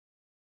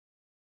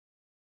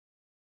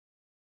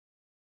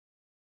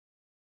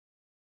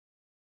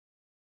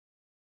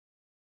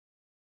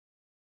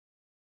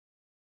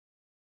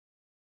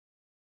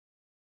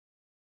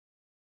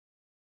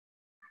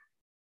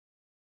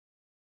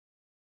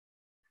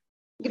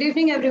Good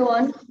evening,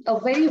 everyone. A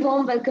very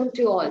warm welcome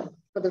to all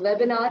for the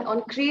webinar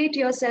on Create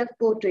Yourself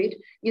Portrait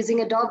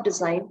using Adobe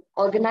Design,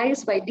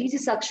 organized by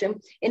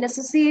DIGISAKSHAM in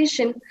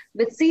association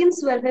with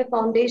Scenes Welfare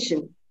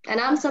Foundation. And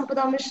I'm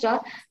Sampada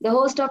Mishra, the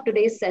host of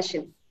today's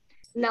session.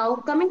 Now,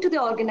 coming to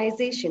the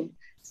organization,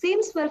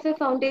 Scenes Welfare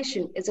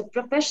Foundation is a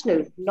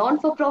professional,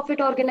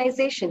 non-for-profit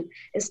organization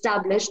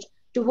established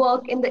to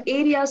work in the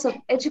areas of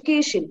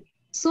education,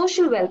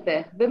 social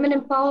welfare, women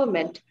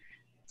empowerment,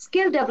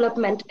 skill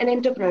development and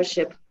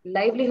entrepreneurship,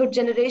 livelihood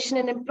generation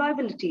and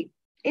employability,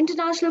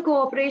 international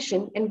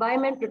cooperation,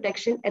 environment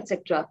protection,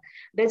 etc.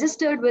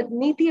 Registered with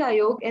Niti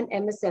Aayog and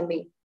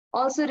MSME.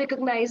 Also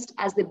recognized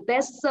as the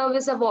Best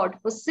Service Award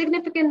for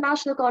significant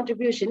national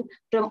contribution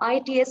from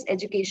ITS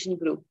Education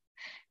Group.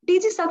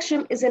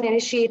 DIGISAKSHAM is an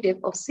initiative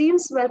of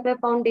Scenes Welfare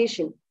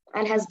Foundation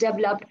and has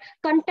developed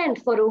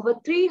content for over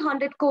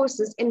 300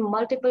 courses in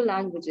multiple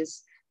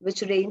languages,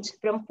 which range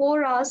from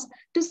 4 hours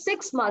to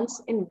 6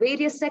 months in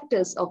various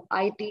sectors of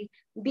IT,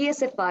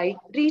 BSFI,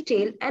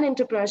 retail, and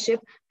entrepreneurship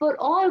for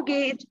all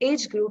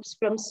age groups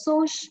from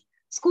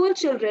school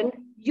children,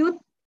 youth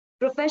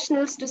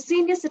professionals to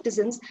senior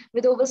citizens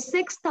with over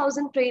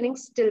 6,000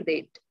 trainings till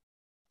date.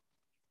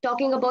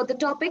 Talking about the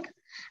topic,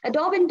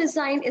 Adobe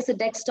Indesign is a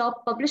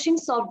desktop publishing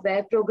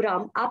software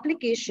program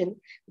application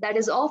that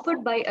is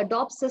offered by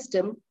Adobe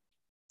System.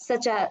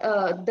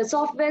 The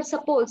software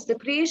supports the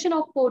creation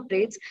of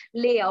portraits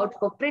layout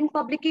for print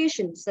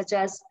publications such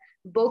as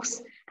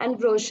books and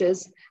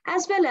brochures,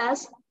 as well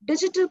as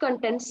digital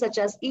content such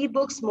as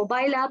ebooks,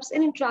 mobile apps,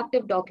 and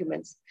interactive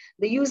documents.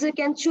 The user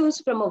can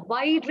choose from a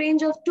wide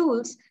range of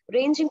tools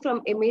ranging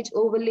from image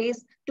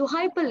overlays to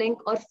hyperlink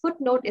or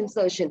footnote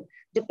insertion,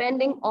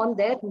 depending on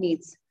their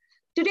needs.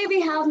 Today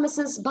we have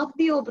Mrs.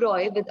 Bhakti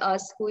Oberoi with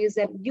us, who is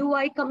a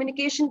UI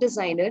communication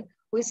designer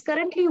who is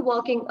currently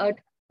working at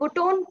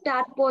Photon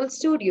Tadpole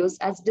Studios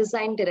as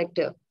design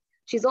director.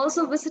 She's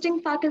also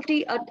visiting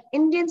faculty at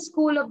Indian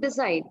School of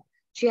Design.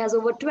 She has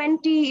over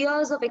 20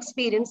 years of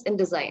experience in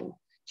design.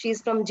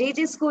 She's from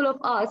JJ School of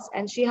Arts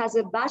and she has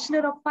a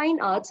Bachelor of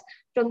Fine Arts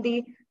from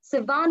the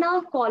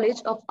Savannah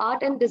College of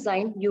Art and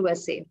Design,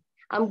 USA.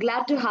 I'm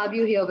glad to have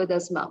you here with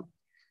us, ma'am.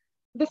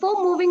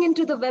 Before moving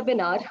into the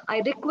webinar,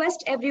 I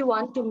request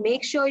everyone to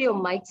make sure your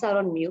mics are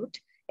on mute.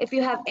 If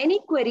you have any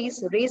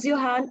queries, raise your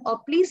hand or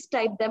please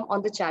type them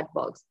on the chat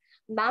box.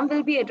 Ma'am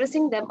will be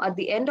addressing them at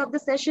the end of the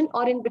session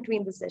or in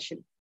between the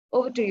session.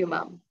 Over to you,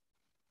 ma'am.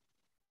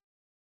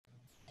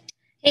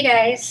 Hey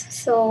guys,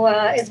 so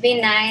it's been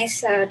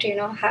nice to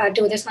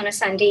do this on a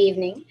Sunday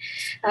evening.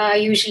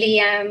 Usually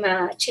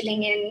I'm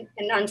chilling in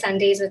on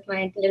Sundays with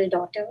my little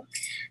daughter,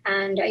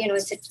 and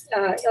it's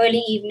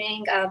early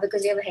evening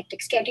because we have a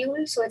hectic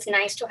schedule. So it's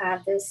nice to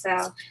have this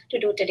to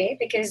do today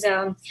because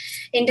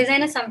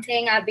InDesign is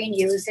something I've been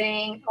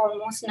using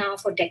almost now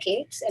for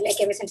decades,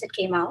 like ever since it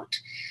came out.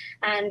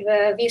 And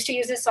we used to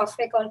use a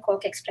software called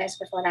Cork Express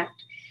before that.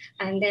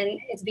 And then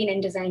it's been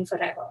InDesign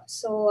forever.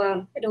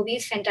 So Adobe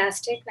is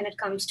fantastic when it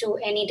comes to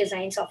any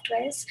design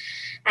softwares,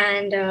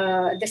 and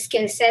the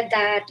skill set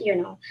that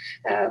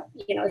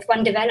if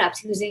one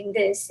develops using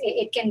this,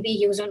 it can be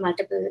used on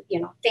multiple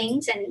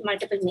things and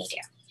multiple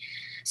media.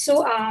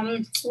 So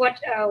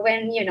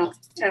when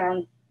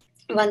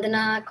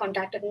Vandana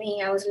contacted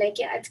me, I was like,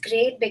 yeah, it's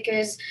great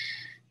because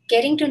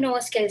getting to know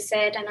a skill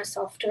set and a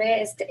software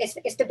is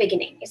the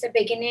beginning. It's the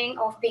beginning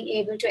of being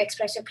able to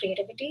express your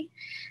creativity.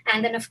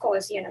 And then, of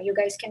course, you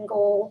guys can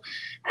go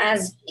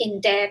as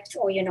in-depth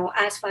or,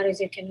 as far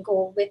as you can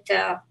go with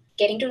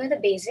getting to know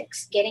the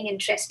basics, getting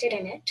interested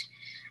in it,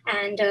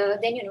 and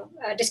then,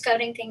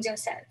 discovering things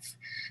yourself.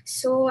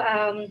 So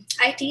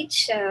I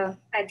teach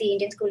at the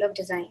Indian School of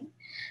Design.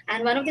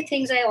 And one of the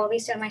things I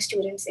always tell my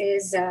students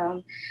is,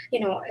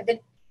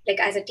 like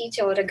as a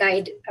teacher or a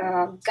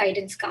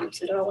guidance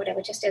counselor or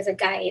whatever, just as a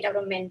guide or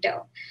a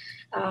mentor,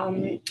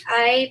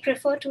 I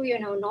prefer to,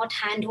 not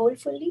handhold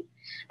fully.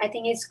 I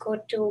think it's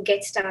good to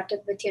get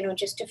started with,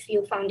 just a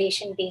few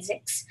foundation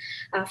basics,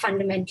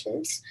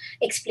 fundamentals,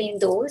 explain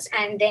those,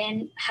 and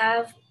then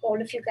have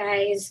all of you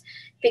guys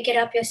pick it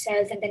up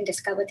yourself and then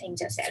discover things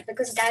yourself,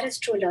 because that is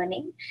true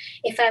learning.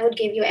 If I would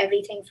give you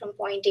everything from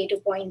point A to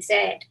point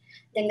Z,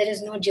 then there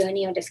is no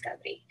journey or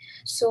discovery.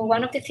 So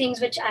one of the things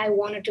which I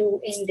want to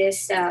do in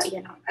this,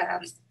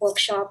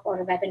 workshop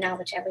or a webinar,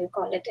 whichever you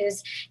call it,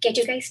 is get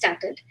you guys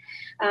started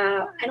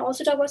and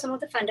also talk about some of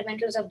the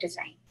fundamentals of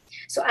design.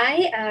 So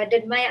I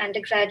did my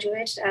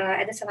undergraduate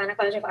at the Savannah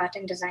College of Art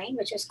and Design,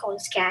 which is called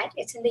SCAD.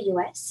 It's in the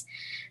US.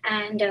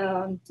 And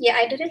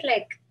I did it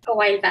like a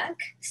while back.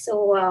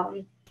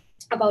 So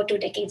about 2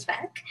 decades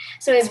back.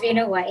 So it's been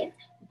a while.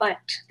 But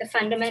the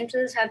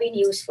fundamentals have been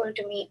useful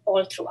to me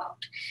all throughout.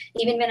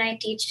 Even when I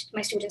teach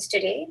my students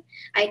today,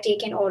 I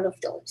take in all of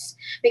those.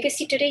 Because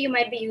see, today you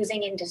might be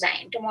using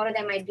InDesign. Tomorrow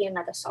there might be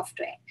another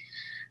software.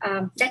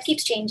 That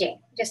keeps changing,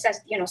 just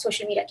as,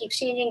 social media keeps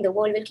changing, the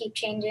world will keep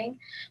changing.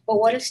 But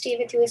what will stay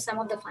with you is some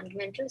of the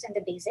fundamentals and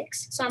the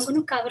basics. So I'm going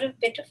to cover a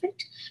bit of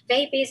it,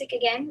 very basic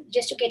again,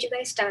 just to get you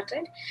guys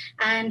started.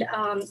 And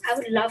I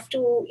would love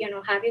to,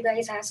 have you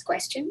guys ask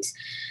questions.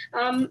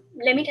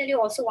 Let me tell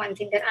you also one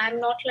thing, that I'm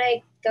not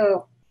like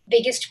the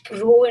biggest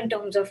pro in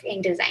terms of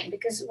InDesign,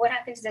 because what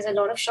happens, there's a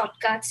lot of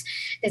shortcuts,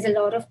 there's a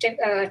lot of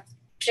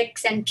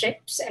tricks and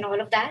tips and all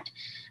of that.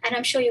 And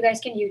I'm sure you guys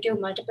can YouTube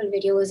multiple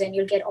videos and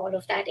you'll get all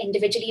of that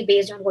individually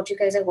based on what you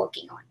guys are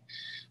working on.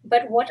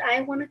 But what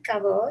I want to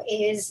cover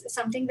is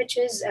something which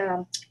is,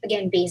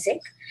 again,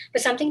 basic,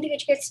 but something to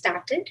get you get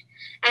started.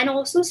 And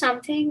also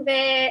something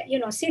where,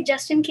 say,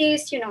 just in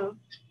case,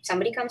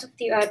 somebody comes up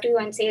to you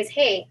and says,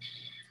 hey,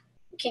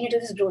 can you do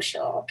this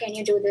brochure, or can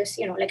you do this,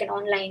 like an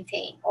online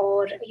thing,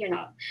 or,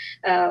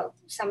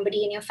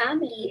 somebody in your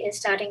family is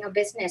starting a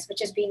business which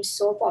has been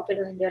so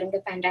popular during the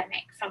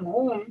pandemic from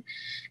home,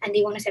 and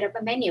they want to set up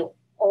a menu,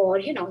 or,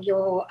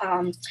 your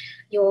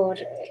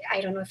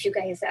I don't know if you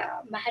guys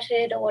are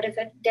married or what is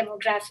the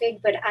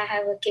demographic, but I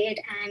have a kid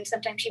and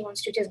sometimes she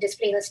wants to just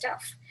display her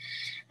stuff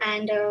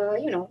and,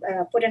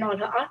 put in all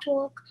her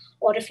artwork.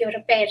 Or if you're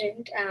a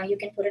parent, you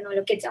can put in all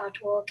your kids'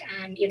 artwork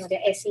and,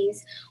 their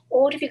essays.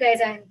 Or if you guys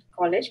are in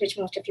college, which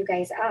most of you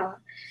guys are,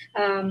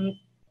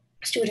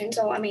 students,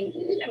 or I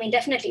mean,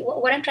 definitely.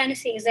 What I'm trying to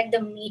say is that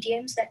the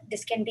mediums that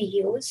this can be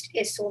used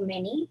is so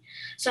many.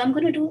 So I'm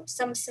going to do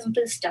some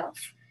simple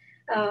stuff,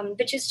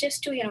 which is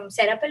just to,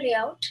 set up a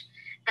layout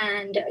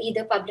and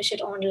either publish it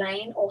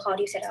online, or how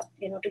do you set up,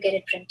 to get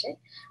it printed.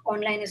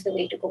 Online is the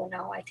way to go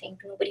now. I think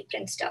nobody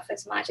prints stuff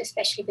as much,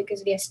 especially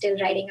because we are still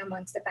riding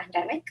amongst the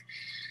pandemic.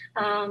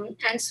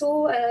 And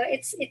so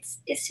it's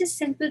just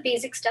simple,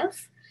 basic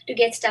stuff to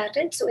get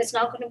started. So it's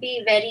not going to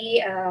be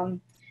very,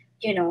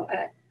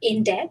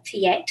 in depth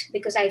yet,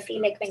 because I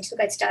feel like once you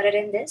get started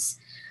in this,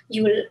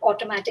 you will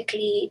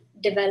automatically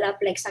develop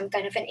like some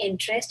kind of an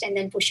interest and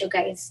then push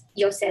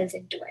yourselves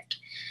into it.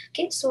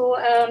 Okay, so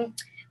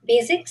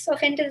basics of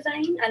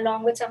InDesign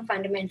along with some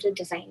fundamental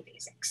design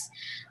basics.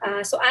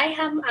 So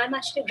I'm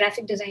actually a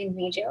graphic design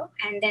major,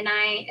 and then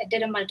I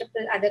did a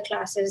multiple other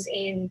classes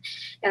in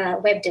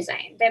web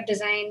design. Web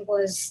design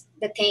was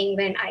the thing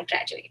when I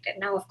graduated.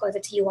 Now, of course,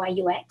 it's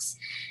UI UX,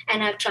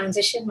 and I've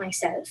transitioned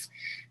myself.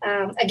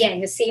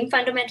 Again, the same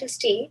fundamentals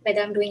stay,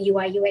 whether I'm doing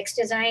UI UX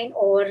design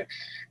or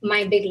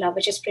my big love,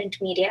 which is print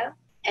media,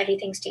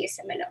 everything stays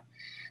similar.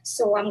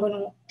 So I'm going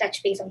to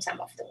touch base on some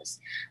of those.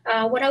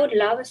 What I would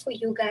love is for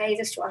you guys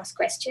is to ask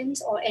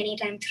questions or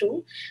anytime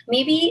through.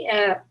 Maybe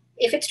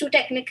if it's too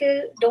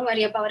technical, don't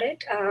worry about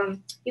it.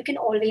 You can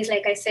always,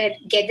 like I said,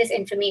 get this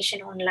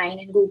information online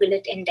and Google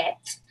it in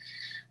depth.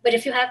 But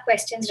if you have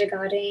questions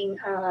regarding,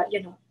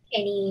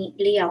 any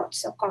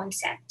layouts or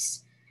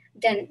concepts,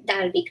 then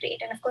that'll be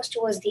great. And of course,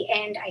 towards the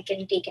end, I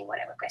can take in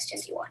whatever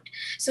questions you want.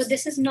 So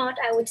this is not,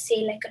 I would say,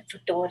 like a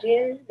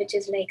tutorial, which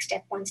is like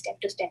step 1, step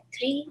 2, step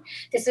 3.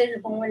 This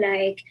is more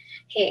like,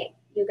 hey,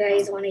 you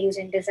guys want to use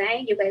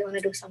InDesign, you guys want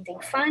to do something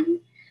fun,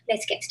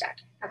 let's get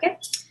started, okay?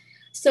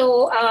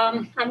 So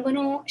I'm going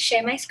to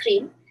share my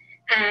screen,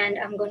 and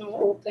I'm going to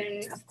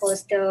open, of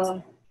course,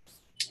 the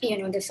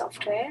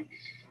software.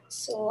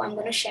 So I'm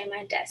going to share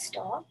my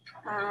desktop.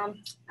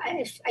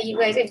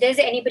 If there's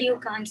anybody who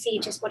can't see,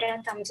 just put in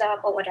a thumbs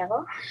up or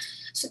whatever.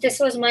 So this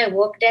was my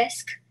work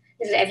desk.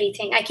 This is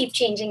everything. I keep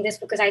changing this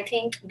because I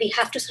think we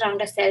have to surround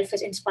ourselves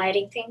with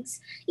inspiring things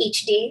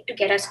each day to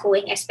get us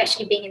going,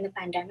 especially being in the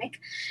pandemic.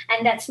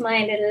 And that's my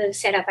little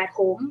setup at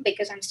home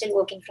because I'm still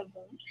working from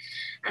home.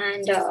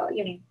 And,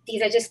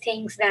 these are just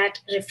things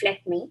that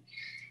reflect me.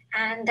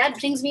 And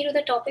that brings me to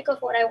the topic of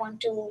what I want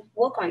to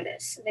work on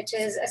this, which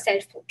is a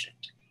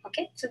self-portrait.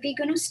 Okay, so we're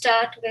going to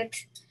start with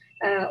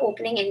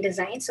opening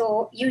InDesign.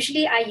 So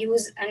usually I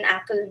use an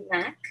Apple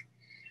Mac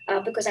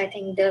because I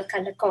think the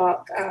color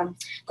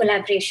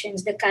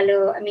collaborations,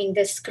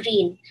 the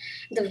screen,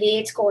 the way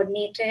it's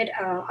coordinated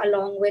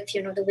along with,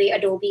 the way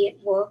Adobe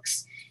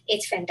works,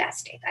 it's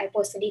fantastic. I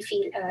personally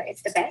feel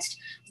it's the best,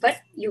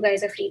 but you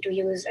guys are free to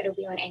use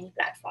Adobe on any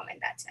platform in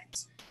that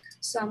sense.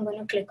 So I'm going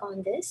to click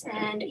on this,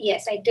 and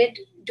yes, I did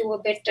do a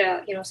bit,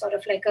 sort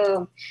of like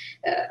a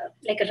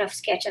rough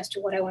sketch as to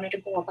what I wanted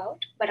to go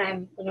about, but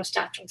I'm going to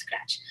start from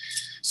scratch.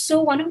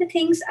 So one of the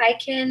things I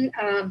can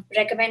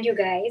recommend you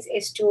guys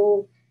is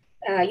to,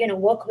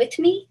 work with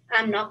me.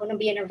 I'm not going to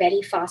be in a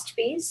very fast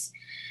pace.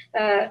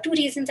 2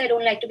 reasons I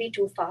don't like to be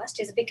too fast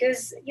is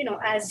because,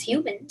 as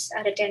humans,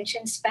 our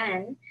attention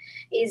span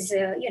is,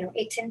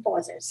 it's in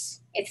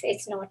pauses.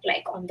 It's not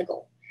like on the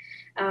go.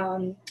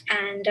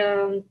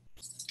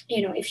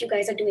 If you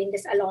guys are doing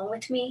this along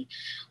with me,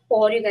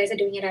 or you guys are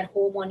doing it at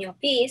home on your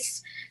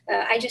pace,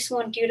 I just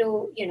want you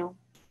to,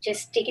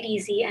 just take it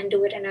easy and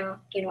do it in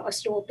a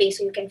slow pace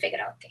so you can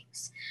figure out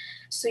things.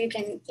 So you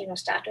can,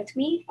 start with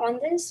me on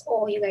this,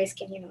 or you guys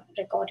can,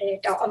 record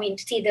it,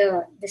 see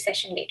the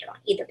session later on.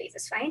 Either way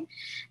is fine.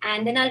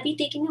 And then I'll be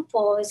taking a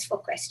pause for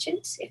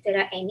questions if there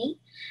are any.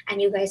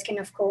 And you guys can,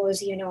 of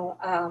course,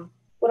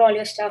 put all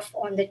your stuff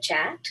on the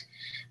chat.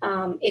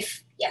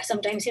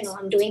 Sometimes,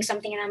 I'm doing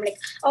something and I'm like,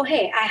 oh,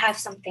 hey, I have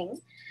something.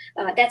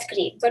 That's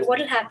great. But what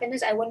will happen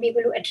is I won't be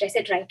able to address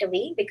it right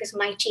away because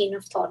my chain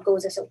of thought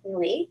goes a certain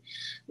way.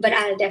 But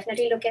I'll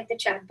definitely look at the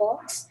chat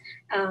box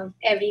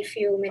every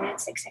few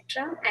minutes,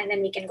 etc. And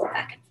then we can go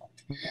back and forth.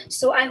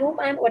 So I hope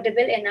I'm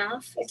audible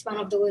enough. It's one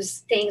of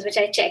those things which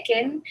I check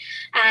in.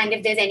 And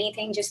if there's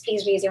anything, just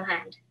please raise your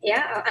hand.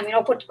 Yeah,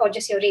 or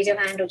just raise your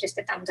hand or just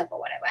a thumbs up or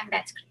whatever. And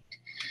that's great.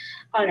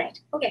 All right.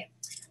 Okay.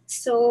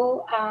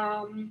 So,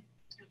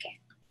 okay.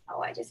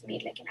 Oh, I just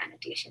made like an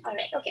annotation. All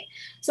right. Okay.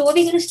 So what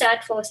we're going to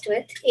start first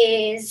with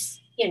is,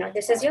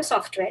 this is your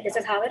software. This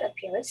is how it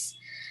appears.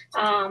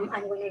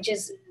 I'm going to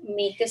just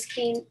make the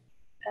screen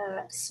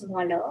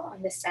smaller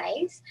on the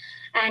size.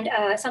 And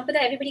Sampada,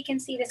 everybody can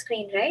see the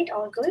screen, right?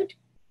 All good?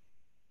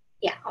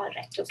 Yeah. All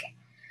right. Okay.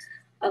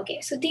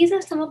 Okay. So these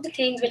are some of the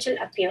things which will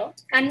appear.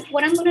 And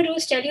what I'm going to do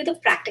is tell you the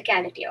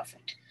practicality of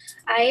it.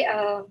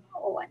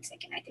 One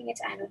second. I think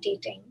it's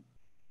annotating.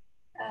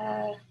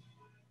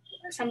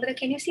 Sampada,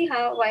 can you see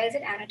why is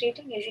it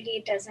annotating? Usually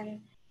it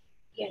doesn't,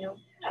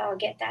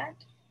 get that.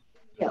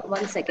 Yeah,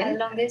 1 second. As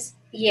long as,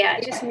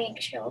 just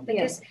make sure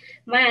because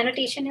my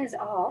annotation is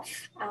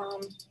off.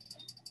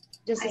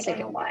 Just a second. I don't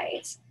know why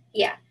it's,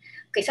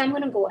 Okay, so I'm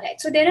going to go ahead.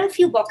 So there are a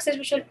few boxes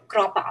which will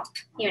crop up,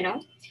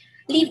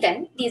 leave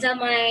them. These are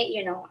my,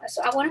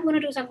 so what I'm going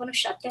to do is I'm going to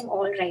shut them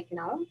all right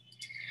now.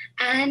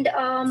 And,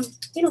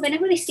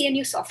 whenever we see a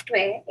new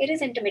software, it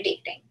is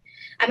intimidating.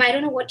 I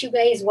don't know what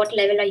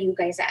level are you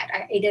guys at?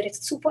 Either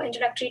it's super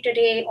introductory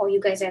today or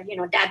you guys have,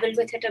 dabbled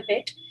with it a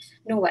bit.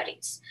 No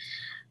worries.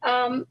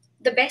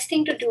 The best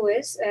thing to do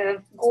is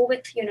go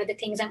with, the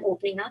things I'm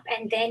opening up.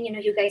 And then,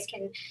 you guys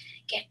can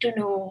get to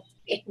know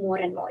it more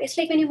and more. It's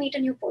like when you meet a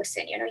new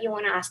person, you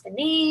want to ask the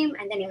name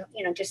and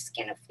then, just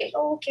kind of feel,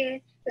 oh,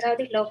 okay, this is how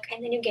they look.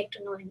 And then you get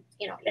to know,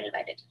 little by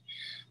little.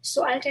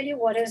 So I'll tell you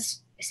what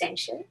is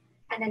essential.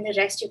 And then the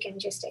rest you can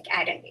just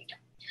add in later.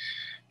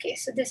 Okay,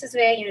 so this is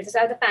where, this is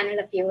how the panel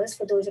appears.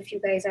 For those of you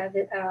guys have,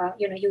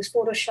 use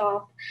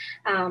Photoshop,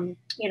 and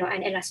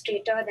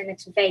Illustrator, then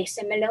it's very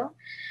similar.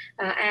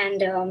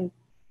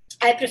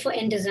 I prefer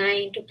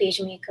InDesign to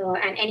PageMaker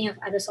and any of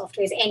other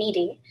softwares any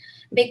day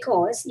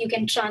because you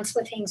can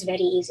transfer things very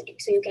easily.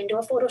 So you can do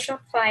a Photoshop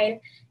file,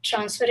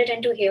 transfer it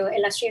into here,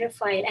 Illustrator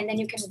file, and then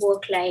you can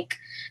work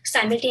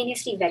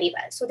simultaneously very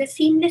well. So the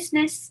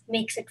seamlessness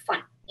makes it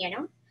fun,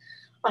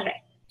 All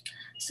right.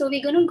 So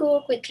we're going to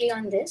go quickly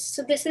on this.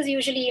 So this is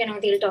usually,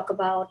 they'll talk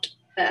about,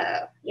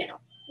 the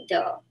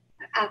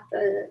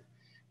Apple,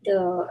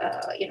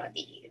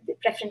 the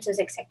preferences,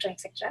 etc.,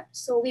 etc.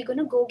 So we're going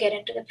to go get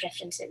into the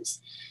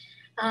preferences.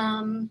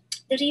 The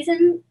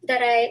reason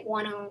that I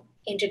want to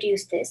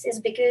introduce this is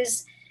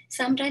because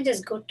sometimes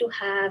it's good to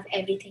have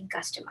everything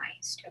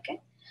customized,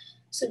 okay?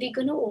 So we're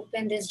going to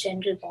open this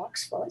general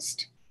box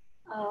first.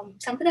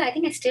 Sampada, I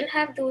think I still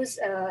have those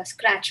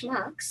scratch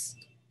marks.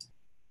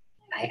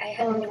 I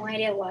have no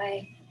idea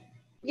why.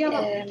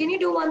 Yeah, can you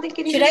do one thing?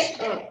 Can you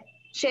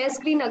share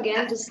screen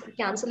again? Just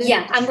cancel it.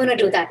 Yeah, I'm going to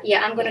do that.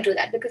 Yeah, I'm going to do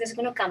that because it's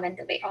going to come in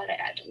the way. All right,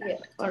 I'll do that.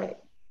 Yeah, all right.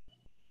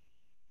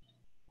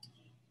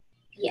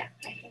 Yeah,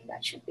 I think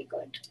that should be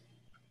good.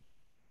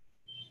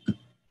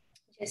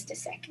 Just a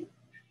second.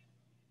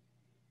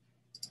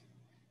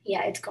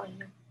 Yeah, it's gone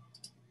now.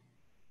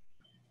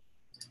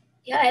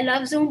 Yeah, I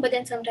love Zoom, but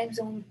then sometimes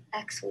Zoom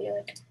acts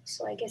weird.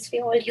 So I guess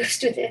we're all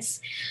used to this.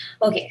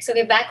 Okay, so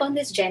we're back on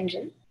this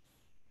general.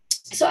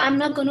 So I'm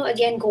not going to,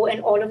 again, go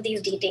in all of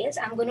these details.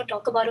 I'm going to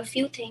talk about a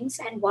few things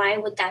and why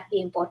would that be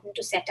important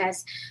to set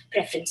as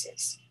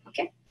preferences,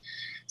 okay?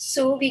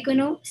 So we're going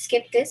to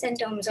skip this in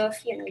terms of,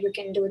 you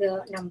can do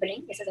the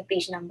numbering. This is a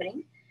page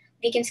numbering.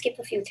 We can skip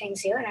a few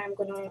things here and I'm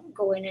going to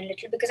go in a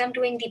little because I'm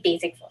doing the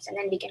basic first and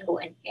then we can go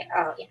in,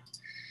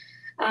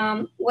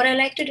 what I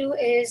like to do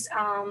is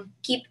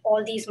keep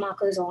all these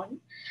markers on.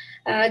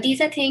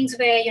 These are things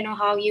where,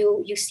 how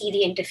you see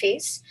the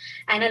interface.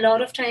 And a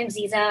lot of times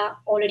these are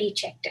already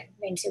checked in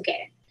once you get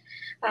it.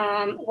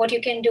 What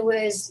you can do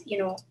is,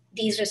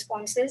 these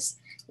responses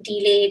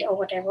delayed or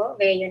whatever,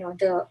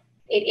 where,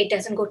 it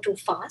doesn't go too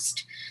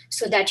fast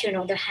so that,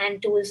 the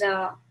hand tools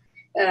are,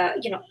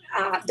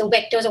 the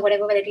vectors or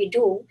whatever that we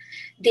do,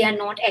 they are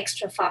not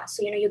extra fast.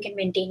 So, you can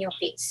maintain your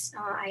pace.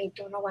 I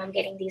don't know why I'm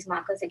getting these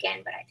markers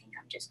again, but I think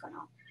I'm just going to,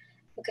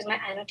 because my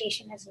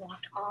annotation is not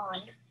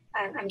on,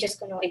 I'm just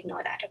going to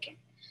ignore that, okay?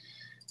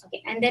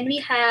 Okay, and then we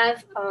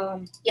have,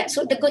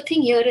 so the good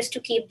thing here is to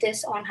keep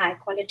this on high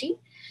quality,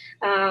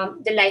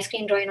 the live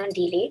screen drawing on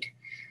delayed.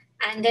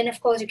 And then,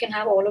 of course, you can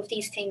have all of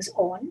these things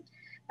on,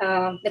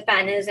 the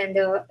panels and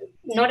the,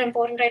 not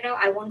important right now,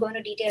 I won't go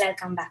into detail, I'll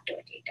come back to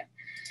it later.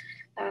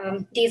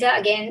 These are,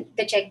 again,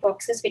 the check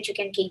boxes which you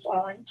can keep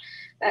on.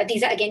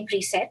 These are, again,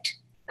 preset.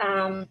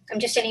 I'm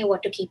just telling you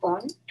what to keep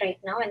on right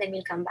now, and then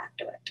we'll come back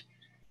to it.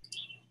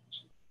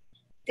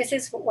 This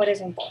is what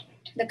is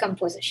important, the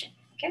composition,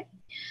 okay?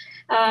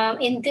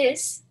 In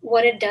this,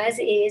 what it does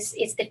is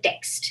it's the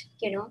text,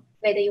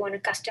 whether you want a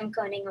custom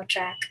kerning or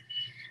track.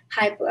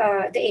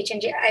 the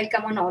HNG, I'll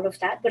come on all of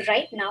that. But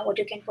right now, what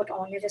you can put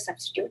on is a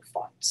substitute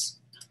fonts.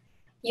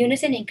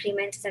 Unison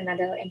increments is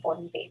another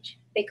important page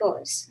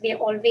because we're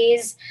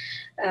always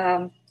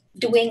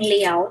doing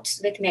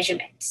layouts with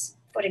measurements.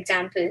 For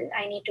example,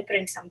 I need to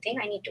print something.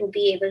 I need to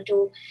be able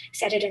to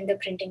set it in the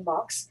printing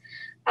box.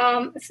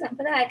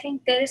 Sampada, I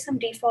think there is some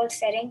default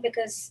setting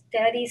because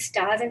there are these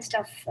stars and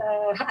stuff.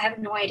 I have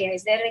no idea.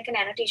 Is there like an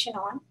annotation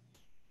on?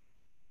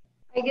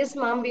 I guess,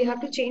 ma'am, we have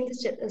to change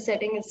the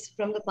setting. It's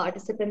from the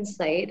participant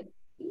side.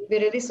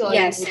 We're really sorry.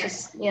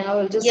 Yes.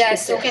 We'll just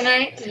yes. So can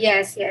I?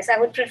 Yes. I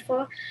would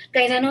prefer,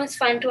 guys. I know it's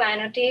fun to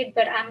annotate,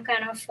 but I'm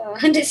kind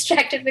of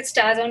distracted with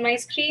stars on my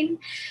screen.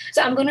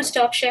 So I'm going to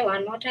stop share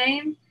one more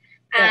time.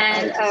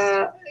 And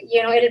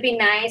it'll be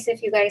nice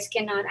if you guys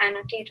cannot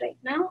annotate right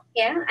now.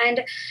 Yeah,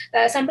 and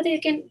somebody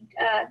you can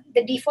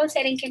the default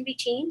setting can be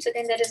changed. So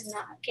then there is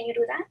not. Can you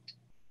do that?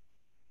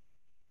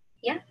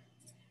 Yeah,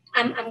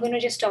 I'm going to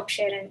just stop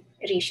share and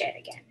reshare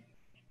again.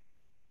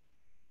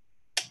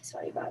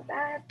 Sorry about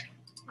that.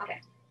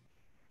 Okay.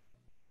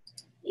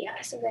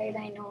 Yeah, so guys,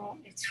 I know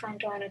it's fun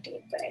to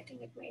annotate, but I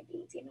think it might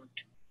be easy not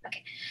to.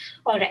 Okay.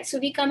 All right. So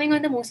we're coming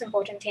on the most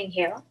important thing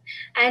here,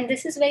 and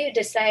this is where you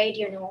decide.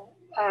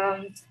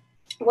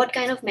 What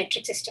kind of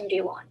metric system do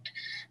you want?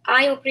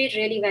 I operate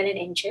really well in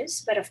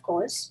inches, but of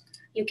course,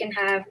 you can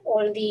have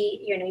all the,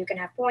 you can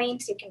have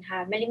points, you can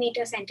have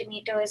millimeters,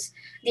 centimeters.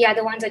 The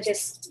other ones are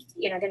just,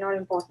 they're not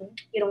important.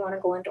 You don't want to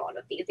go into all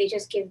of these. They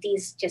just give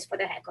these just for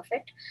the heck of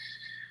it.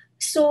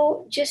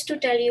 So just to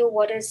tell you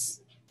what is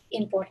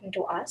important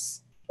to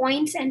us,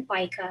 points and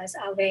picas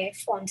are where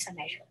fonts are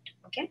measured,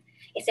 okay?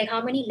 It's like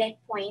how many lead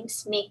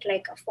points make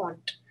like a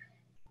font.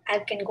 I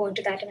can go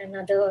into that in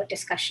another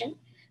discussion.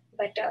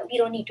 But we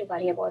don't need to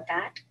worry about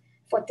that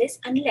for this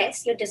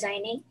unless you're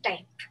designing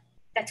type.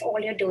 That's all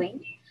you're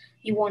doing.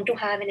 You want to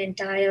have an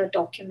entire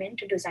document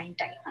to design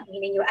type,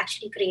 meaning you're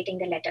actually creating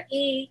the letter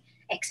A,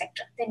 etc.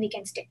 Then we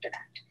can stick to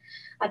that.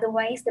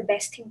 Otherwise, the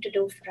best thing to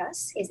do for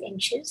us is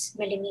inches,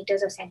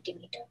 millimeters, or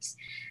centimeters.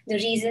 The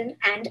reason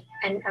and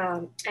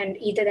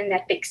either than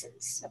that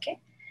pixels. Okay.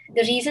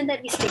 The reason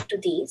that we stick to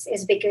these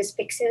is because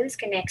pixels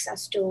connects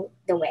us to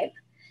the web,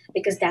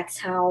 because that's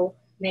how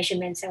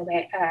measurements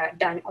are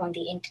done on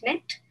the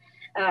internet.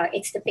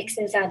 It's the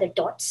pixels are the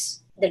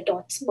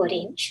dots per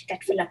inch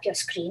that fill up your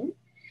screen.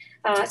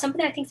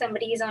 Somebody, I think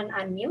somebody is on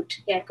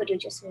unmute. Yeah, could you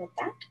just mute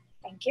that?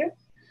 Thank you.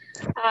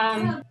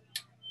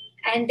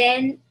 And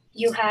then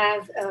you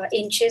have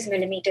inches,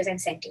 millimeters,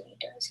 and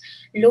centimeters.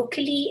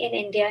 Locally in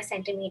India,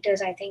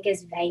 centimeters, I think,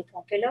 is very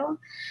popular.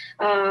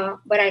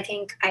 But I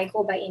think I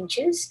go by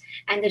inches.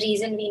 And the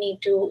reason we need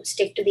to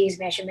stick to these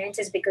measurements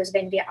is because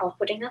when we are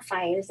outputting our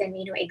files, then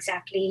we know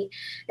exactly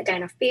the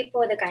kind of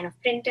paper, the kind of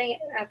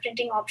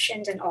printing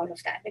options, and all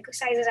of that. Because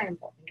sizes are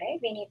important, right?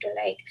 We need to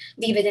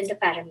be within the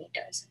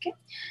parameters, okay?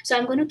 So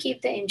I'm going to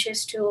keep the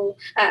inches to,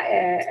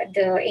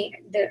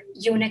 the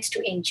units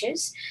to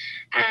inches.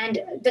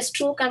 And the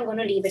stroke, I'm going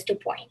to leave it to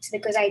points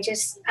because I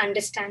just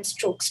understand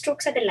strokes.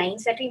 Strokes are the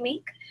lines that we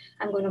make.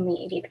 I'm going to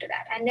leave it to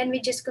that. And then we're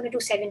just going to do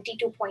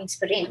 72 points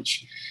per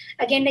inch.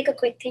 Again, like a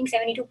quick thing,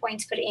 72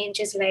 points per inch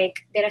is like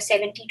there are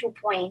 72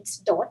 points,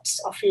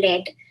 dots of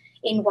lead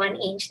in 1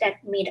 inch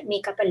that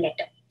make up a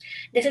letter.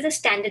 This is a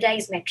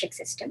standardized metric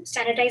system.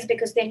 Standardized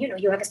because then,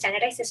 you have a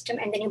standardized system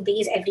and then you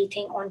base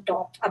everything on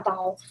top,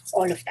 above,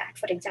 all of that.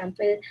 For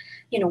example,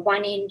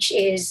 1 inch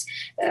is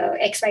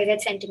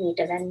XYZ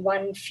centimeters and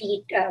 1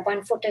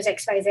 foot is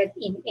XYZ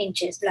in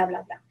inches, blah,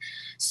 blah, blah.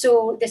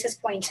 So this is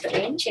points per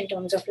inch in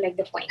terms of like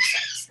the point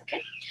size,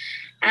 okay?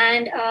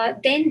 And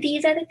then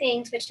these are the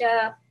things which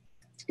are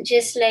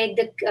just like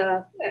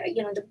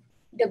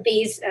the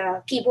base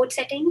keyboard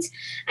settings,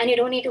 and you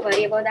don't need to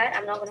worry about that.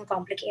 I'm not going to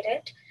complicate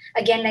it.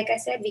 Again, like I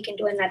said, we can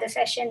do another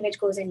session which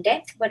goes in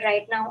depth, but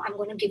right now I'm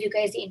going to give you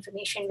guys the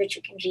information which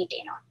you can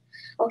retain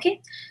on. Okay,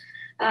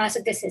 so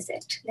this is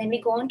it. Then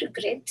we go on to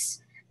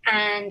grids,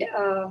 and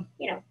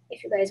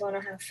if you guys want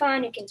to have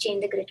fun, you can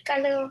change the grid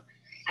color.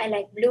 I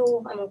like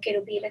blue. I'm okay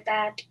to be with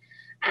that.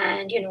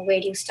 And where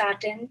do you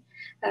start in?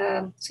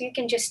 So you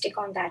can just stick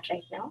on that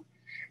right now.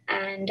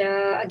 And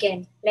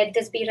again, let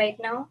this be right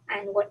now.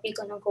 And what we're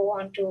going to go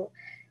on to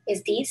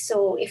is these.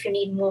 So if you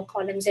need more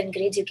columns and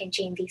grids, you can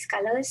change these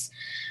colors.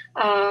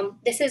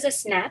 This is a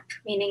snap,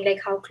 meaning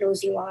like how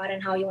close you are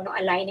and how you want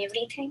to align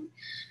everything.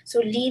 So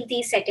leave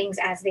these settings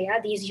as they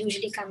are. These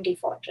usually come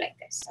default like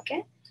this,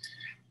 okay?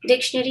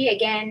 Dictionary,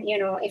 again,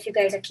 if you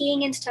guys are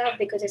keying and stuff,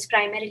 because it's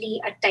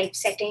primarily a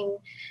typesetting,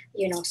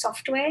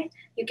 software,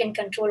 you can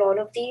control all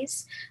of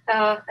these.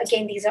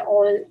 Again, these are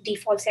all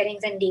default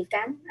settings and leave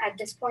them at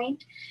this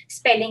point.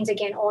 Spellings,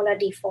 again, all are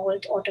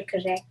default,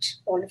 autocorrect,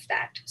 all of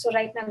that. So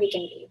right now we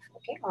can leave,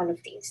 okay, all of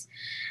these.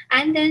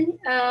 And then,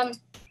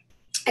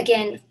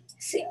 again,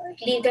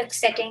 leave the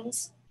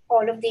settings,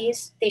 all of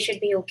these, they should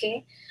be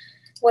okay.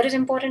 What is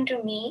important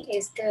to me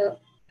is the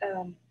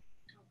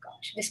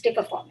display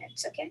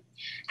performance, okay?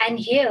 And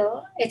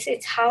here,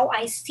 it's how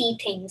I see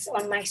things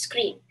on my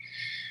screen.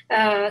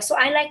 So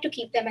I like to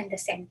keep them in the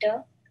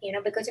center.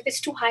 because if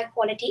it's too high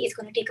quality, it's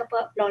going to take up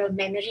a lot of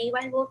memory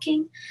while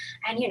working.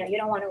 And, you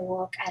don't want to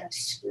work at a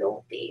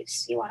slow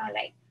pace. You want to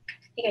like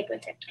get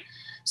with it.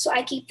 So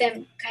I keep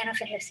them kind of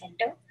in the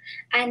center.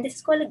 And this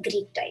is called a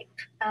Greek type.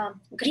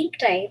 Greek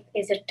type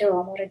is a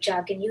term or a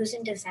jargon used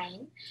in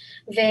design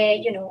where,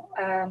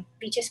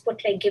 we just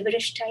put like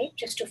gibberish type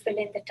just to fill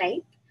in the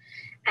type.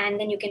 And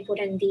then you can put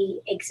in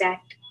the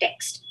exact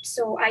text.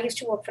 So I used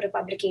to work for a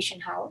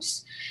publication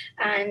house.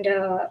 And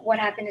what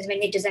happens is when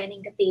we're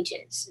designing the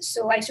pages,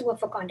 so I used to work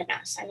for Condé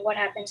Nast. And what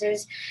happens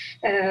is,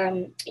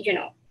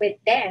 with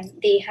them,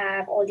 they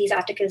have all these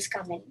articles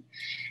come in.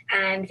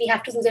 And we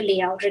have to do the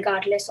layout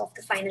regardless of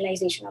the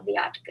finalization of the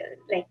article,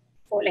 like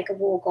for like a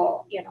Vogue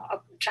or, a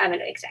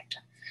Traveler, etc.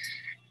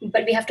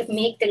 But we have to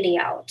make the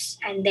layouts,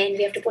 and then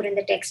we have to put in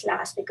the text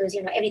last because,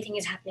 everything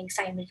is happening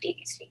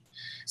simultaneously.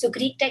 So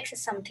Greek text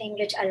is something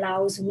which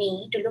allows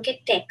me to look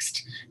at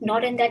text,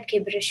 not in that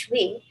gibberish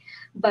way,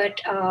 but,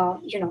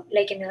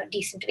 like in a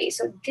decent way.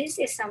 So this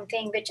is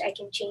something which I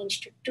can change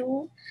to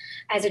 2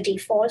 as a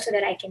default so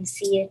that I can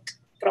see it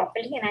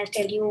properly. And I'll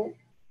tell you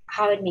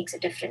how it makes a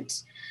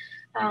difference.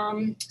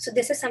 So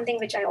this is something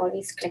which I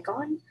always click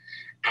on.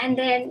 And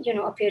then,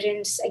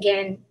 appearance,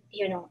 again,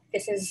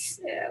 this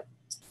is...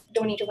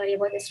 don't need to worry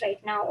about this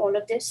right now, all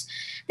of this.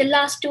 The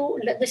last 2,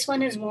 this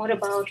one is more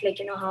about like,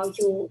 how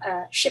you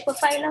ship a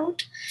file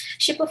out.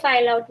 Ship a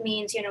file out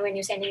means, when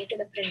you're sending it to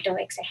the printer,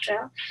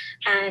 etc.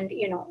 And,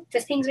 the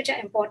things which are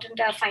important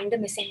are find the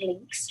missing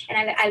links.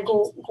 And I'll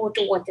go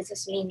to what this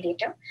is mean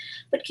later.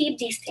 But keep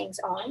these things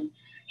on.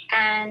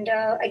 And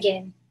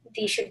again,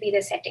 these should be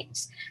the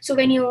settings. So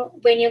when you're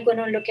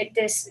going to look at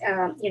this,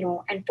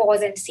 and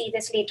pause and see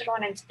this later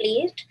on and play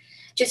it,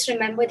 just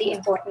remember the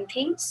important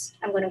things.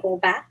 I'm going to go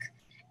back.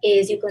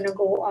 Is you're going to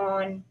go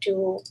on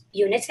to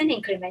units and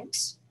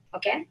increments,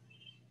 okay?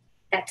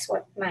 That's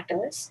what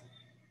matters,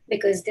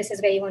 because this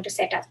is where you want to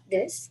set up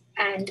this,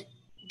 and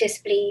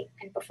display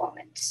and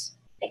performance,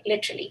 like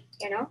literally,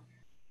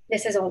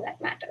 this is all that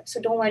matters. So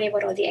don't worry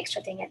about all the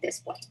extra thing at this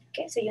point,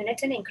 okay? So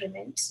units and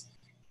increments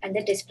and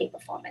the display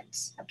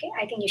performance, okay?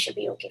 I think you should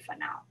be okay for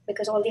now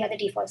because all the other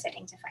default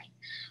settings are fine.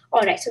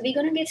 All right, so we're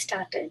going to get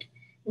started.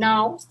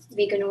 Now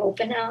we're going to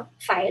open a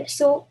file.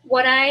 So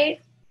what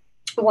I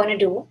want to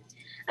do,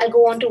 I'll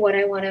go on to what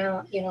I want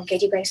to,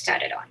 get you guys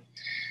started on.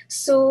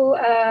 So,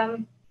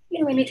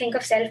 when we think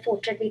of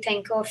self-portrait, we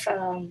think of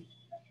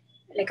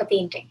like a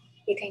painting.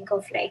 We think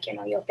of like,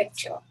 your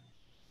picture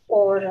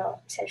or a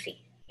selfie,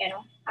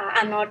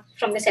 I'm not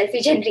from the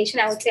selfie generation.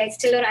 I would say I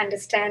still don't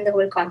understand the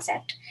whole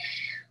concept.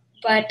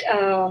 But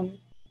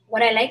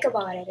what I like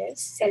about it is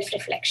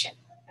self-reflection,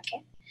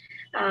 okay?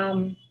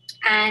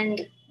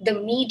 And the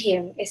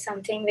medium is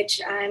something which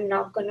I'm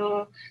not going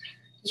to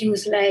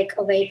use like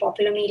a very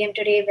popular medium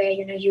today where,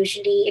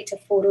 usually it's a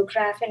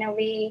photograph in a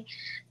way,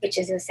 which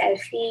is a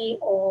selfie,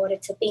 or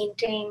it's a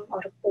painting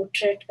or a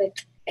portrait with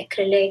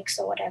acrylics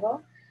or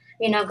whatever.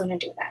 We're not going to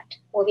do that.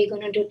 What we're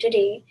going to do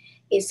today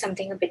is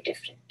something a bit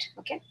different,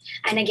 okay?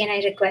 And again,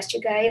 I request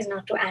you guys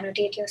not to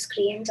annotate your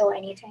screens or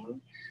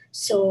anything.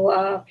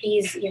 So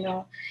please,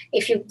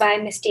 if you by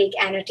mistake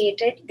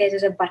annotate it, there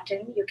is a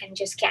button, you can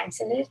just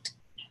cancel it,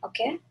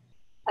 okay?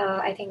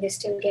 I think they're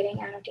still getting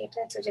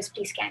annotated, so just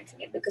please cancel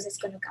it because it's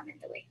going to come in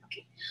the way.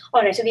 Okay.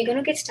 All right, so we're going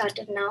to get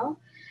started now.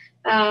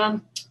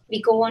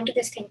 We go on to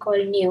this thing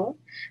called new.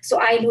 So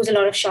I use a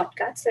lot of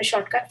shortcuts. The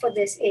shortcut for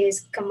this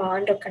is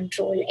Command or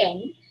Control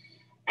N.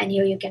 And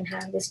here you can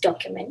have this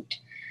document.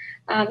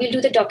 We'll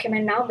do the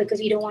document now because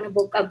we don't want to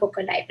book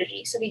a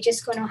library. So we're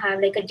just going to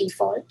have like a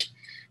default.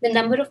 The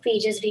number of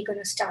pages we're going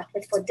to start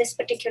with for this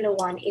particular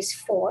one is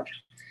 4.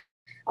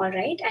 All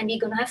right, and we're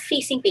going to have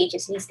facing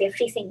pages, means they're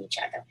facing each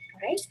other.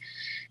 All right,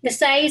 the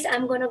size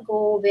I'm going to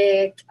go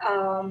with,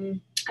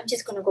 I'm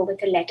just going to go with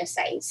the letter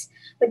size,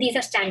 but these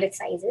are standard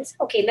sizes.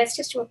 Okay, let's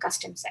just do a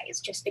custom size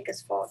just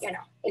because for,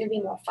 it'll be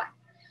more fun.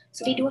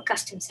 So we do a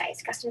custom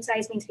size. Custom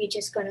size means we're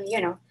just going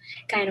to,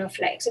 kind of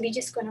like, so we're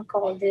just going to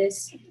call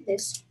this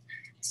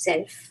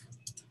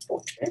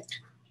self-portrait.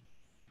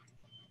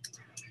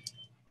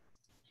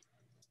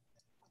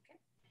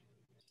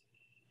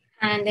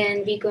 And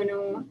then we're going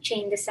to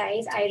change the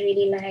size. I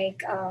really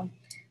like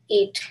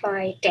 8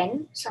 by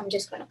 10. So I'm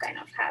just going to kind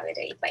of have it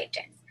 8 by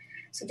 10.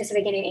 So this is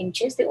again in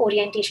inches. The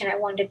orientation, I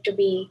want it to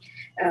be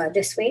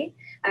this way.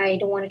 I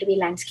don't want it to be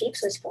landscape,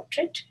 so it's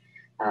portrait.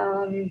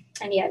 And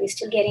yeah, we're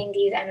still getting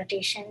these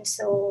annotations.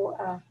 So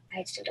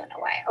I still don't know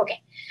why.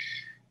 Okay.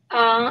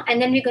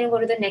 And then we're going to go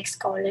to the next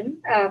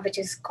column, which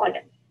is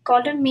column.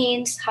 Column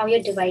means how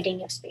you're dividing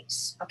your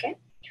space. Okay.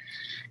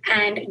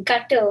 And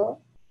gutter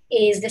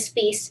is the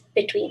space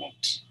between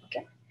it,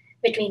 okay,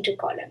 between 2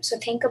 columns. So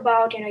think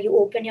about, you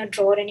open your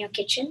drawer in your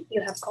kitchen,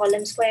 you have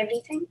columns for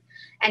everything,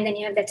 and then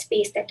you have that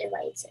space that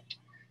divides it.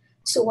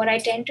 So what I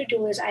tend to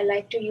do is I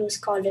like to use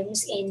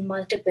columns in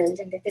multiples,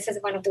 and this is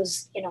one of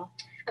those,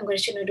 I'm going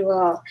to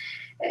do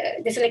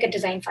this is like a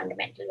design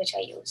fundamental, which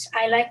I use.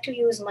 I like to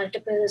use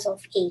multiples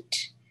of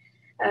 8,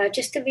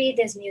 just the way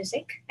there's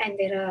music, and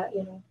there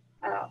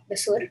are, the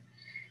sur,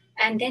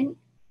 and then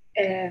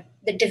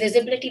the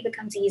divisibility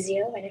becomes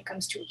easier when it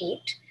comes to 8.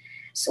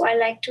 So I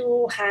like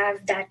to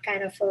have that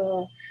kind of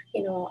a,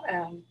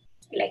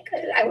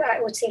 I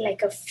would say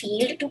like a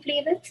field to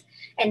play with,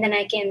 and then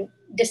I can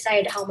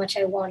decide how much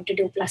I want to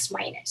do plus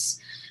minus.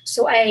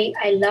 So I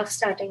love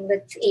starting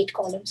with 8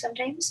 columns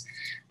sometimes,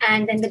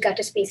 and then the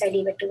gutter space I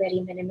leave it to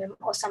very minimum,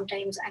 or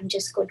sometimes I'm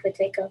just good with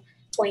like a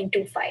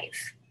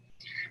 0.25.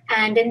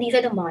 And then these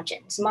are the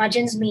margins.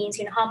 Margins means,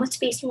 how much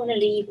space you want to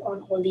leave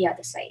on all the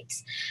other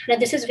sides. Now,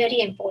 this is very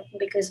important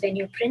because when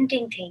you're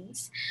printing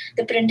things,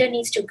 the printer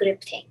needs to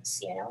grip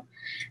things,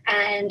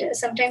 and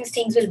sometimes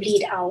things will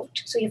bleed out.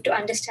 So you have to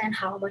understand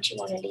how much you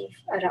want to leave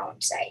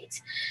around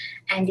sides.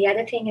 And the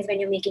other thing is when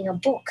you're making a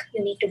book,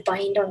 you need to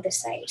bind on the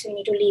side. So you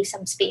need to leave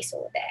some space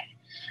over there.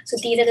 So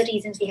these are the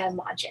reasons we have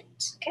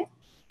margins, okay?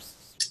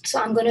 So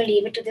I'm going to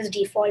leave it to this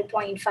default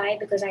 0.5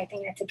 because I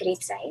think that's a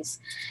great size.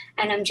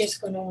 And I'm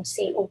just going to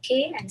say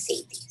okay and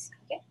save these.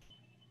 Okay.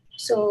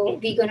 So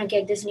we're going to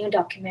get this new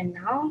document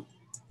now.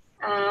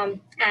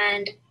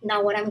 And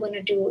now what I'm going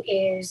to do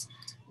is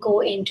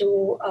go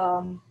into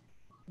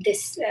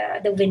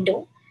the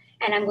window,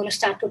 and I'm going to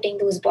start putting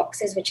those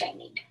boxes which I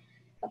need.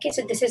 Okay,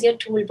 so this is your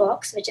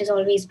toolbox, which is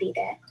always be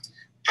there.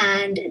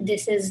 And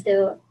this is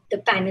the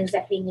panels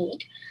that we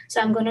need.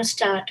 So I'm going to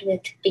start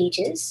with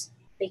pages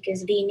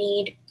because we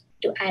need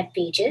to add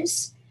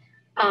pages.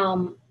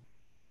 I'm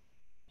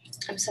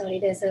sorry,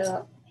 there's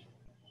a,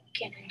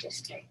 can I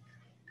just like,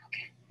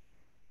 okay.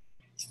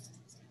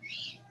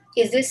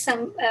 Is this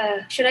some,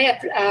 should I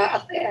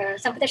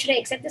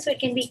accept this so it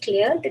can be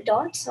clear, the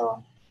dots,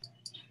 or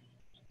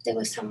there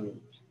was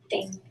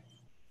something?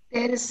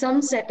 There is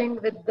some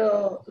setting with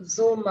the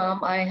Zoom,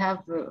 ma'am. I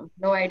have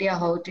no idea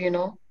how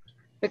to,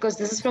 because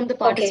this is from the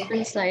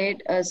participant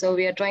side. So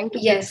we are trying to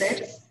fix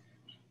it.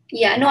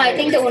 Yeah, no, I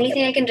think the only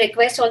thing I can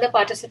request all the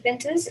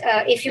participants is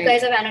if you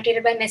guys have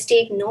annotated by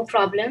mistake, no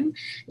problem,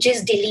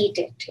 just delete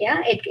it.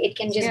 Yeah, it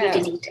can just be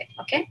deleted.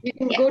 Okay. You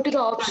can go to the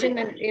option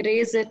and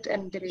erase it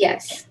and delete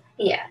it.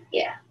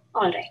 Yeah.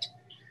 All right.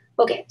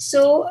 Okay,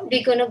 so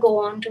we're going to go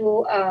on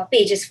to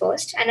pages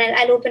first, and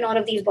I'll open all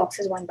of these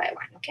boxes one by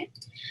one. Okay.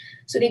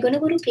 So we're going to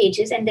go to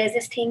pages, and there's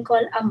this thing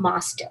called a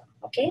master.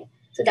 Okay.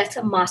 So that's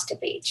a master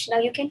page. Now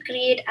you can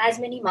create as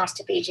many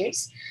master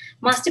pages.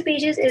 Master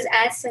pages is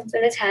as simple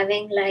as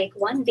having like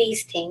one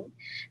base thing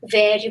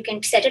where you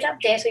can set it up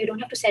there so you don't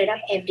have to set it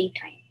up every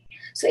time.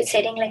 So it's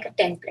setting like a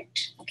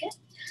template, okay?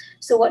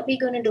 So what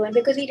we're going to do, and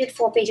because we did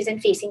 4 pages and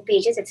facing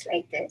pages, it's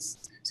like this.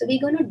 So we're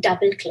going to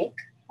double click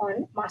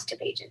on master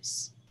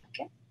pages,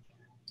 okay?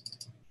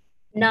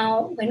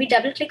 Now, when we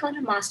double click on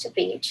a master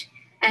page,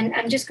 and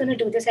I'm just going to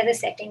do this as a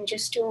setting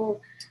just to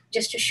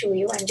show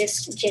you and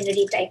just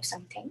generally type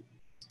something.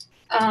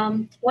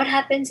 What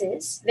happens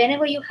is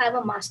whenever you have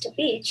a master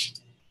page,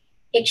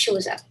 it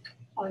shows up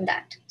on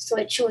that. So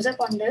it shows up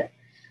on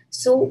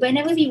so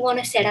whenever we want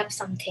to set up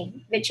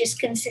something which is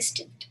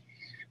consistent,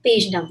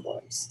 page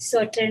numbers,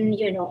 certain,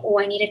 oh,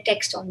 I need a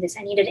text on this,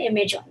 I need an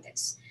image on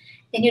this,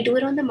 then you do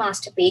it on the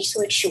master page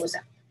so it shows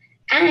up.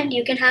 And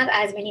you can have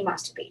as many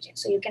master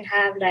pages. So you can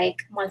have like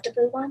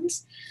multiple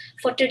ones.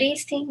 For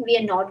today's thing, we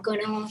are not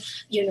going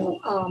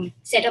to,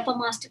 set up a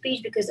master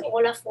page because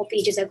all our 4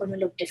 pages are going to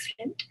look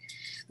different.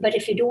 But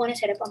if you do want to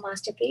set up a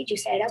master page, you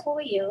set it up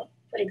over here.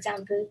 For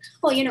example,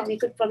 we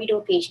could probably do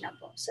a page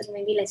number. So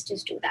maybe let's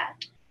just do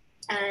that.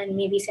 And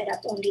maybe set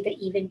up only the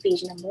even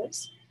page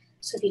numbers.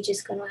 So we're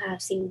just going to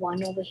have, say,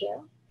 1 over here,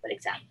 for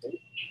example.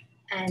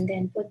 And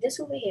then put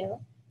this over here.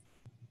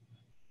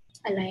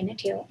 Align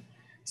it here.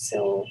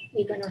 So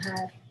we're going to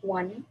have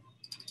 1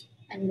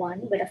 and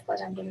 1, but of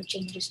course I'm going to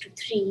change this to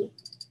 3.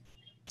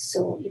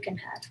 So you can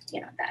have,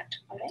 that,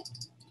 all right?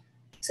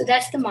 So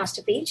that's the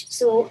master page.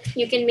 So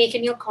you can make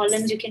in your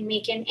columns, you can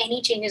make in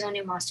any changes on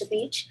your master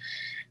page.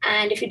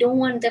 And if you don't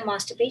want the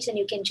master page, then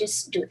you can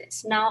just do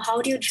this. Now,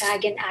 how do you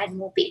drag and add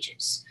more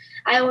pages?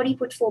 I already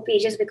put 4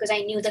 pages because I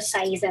knew the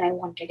size that I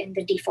wanted in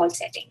the default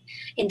setting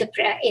in the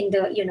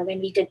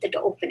when we did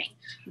the opening.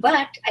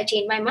 But I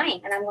changed my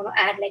mind and I'm going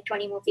to add like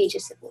 20 more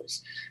pages,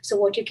 suppose. So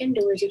what you can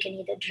do is you can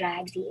either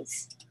drag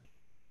these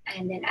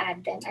and then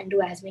add them and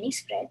do as many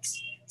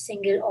spreads,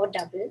 single or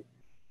double,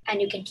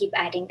 and you can keep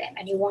adding them.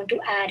 And you want to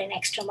add an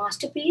extra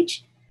master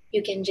page,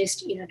 you can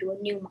just do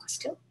a new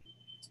master.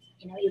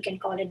 You can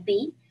call it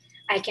B.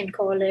 I can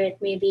call it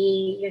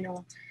maybe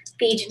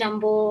page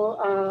number,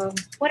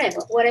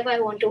 whatever I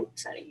want to.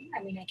 Sorry,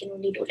 I can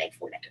only do like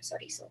 4 letters.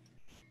 Sorry, so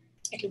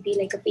it'll be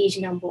like a page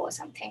number or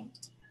something.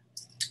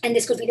 And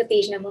this could be the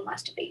page number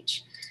master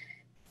page.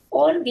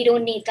 Or we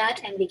don't need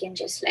that and we can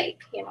just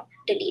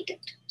delete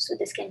it. So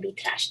this can be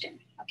thrashed in.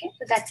 Okay,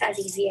 so that's as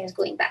easy as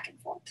going back and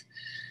forth.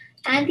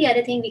 And the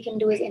other thing we can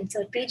do is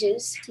insert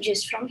pages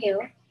just from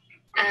here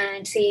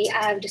and say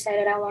I've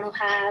decided I want to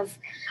have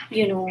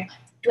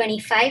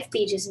 25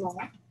 pages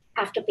more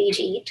after page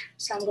 8.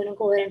 So I'm going to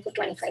go ahead and put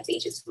 25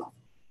 pages more.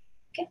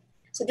 Okay.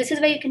 So this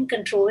is where you can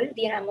control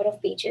the number of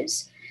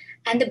pages.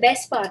 And the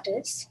best part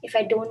is if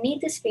I don't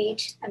need this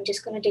page, I'm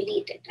just going to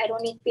delete it. I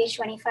don't need page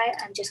 25.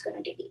 I'm just going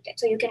to delete it.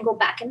 So you can go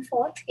back and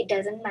forth. It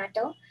doesn't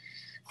matter.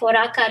 For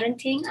our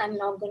current thing, I'm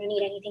not going to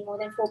need anything more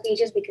than 4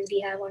 pages because we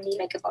have only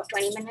like about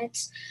 20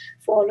 minutes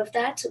for all of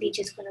that. So we're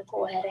just going to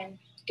go ahead and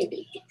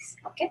delete these,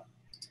 okay?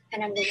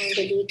 And I'm going to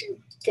delete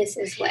this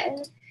as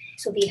well.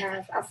 So we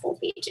have our 4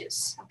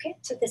 pages, okay?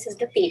 So this is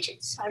the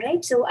pages, all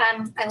right? So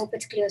I hope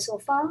it's clear so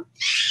far.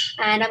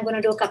 And I'm going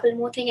to do a couple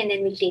more things and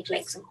then we'll take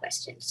like some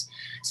questions.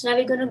 So now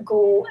we're going to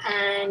go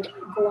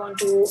on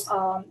to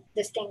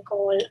this thing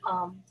called,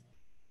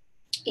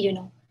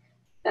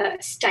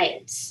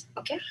 styles,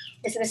 okay?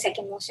 This is the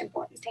second most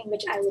important thing,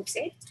 which I would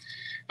say.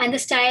 And the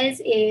styles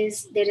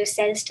is, there is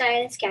cell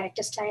styles,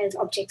 character styles,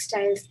 object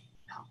styles,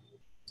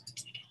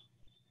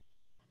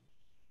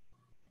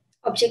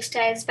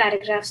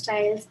 paragraph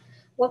styles.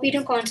 What we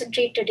don't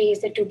concentrate today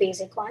is the 2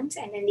 basic ones,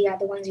 and then the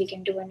other ones we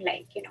can do in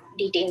like,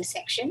 detailed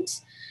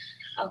sections.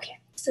 Okay,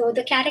 so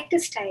the character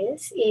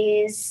styles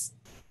is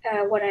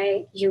what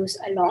I use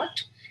a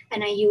lot.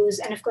 And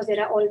of course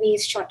there are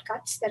always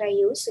shortcuts that I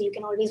use. So you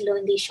can always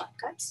learn these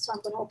shortcuts. So I'm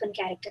going to open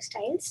character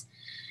styles.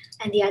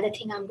 And the other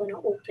thing I'm going to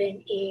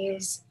open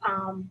is,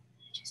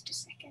 just a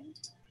second,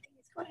 I think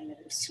it's got a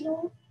little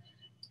slow,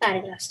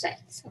 paragraph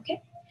styles,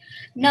 okay?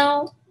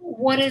 Now,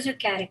 what is a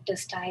character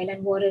style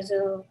and what is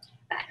a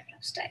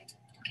paragraph style?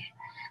 Okay.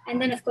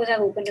 And then of course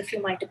I've opened a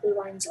few multiple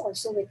ones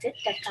also with it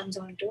that comes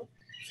onto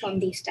from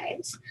these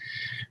styles.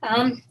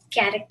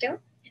 Character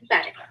and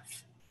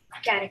paragraph.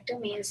 Character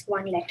means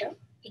one letter,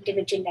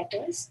 individual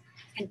letters,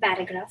 and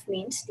paragraph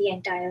means the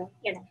entire,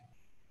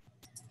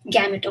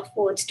 gamut of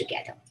words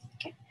together.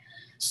 Okay.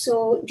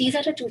 So these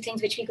are the 2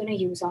 things which we're going to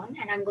use on,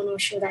 and I'm going to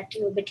show that to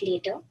you a bit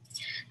later.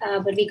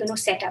 But we're going to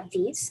set up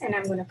these and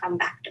I'm going to come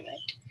back to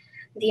it.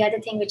 The other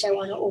thing which I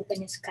want to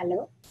open is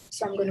color.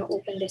 So I'm going to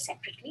open this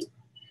separately.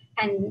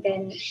 And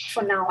then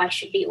for now, I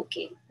should be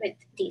okay with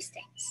these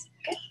things.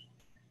 Okay.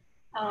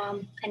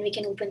 And we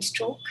can open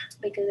stroke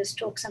because the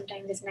stroke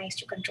sometimes is nice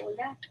to control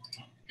that.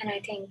 And I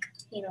think,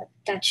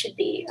 that should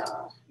be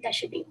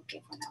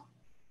okay for now.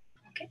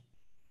 Okay.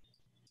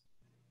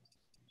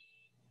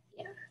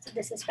 Yeah, so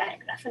this is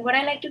paragraph. And what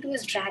I like to do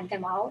is drag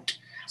them out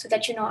so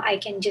that, I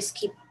can just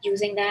keep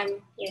using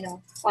them,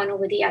 one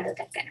over the other,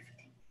 that kind of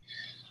thing.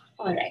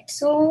 All right,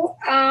 so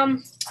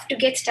to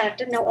get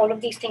started, now all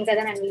of these things are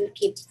done and we will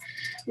keep.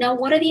 Now,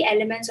 what are the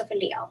elements of a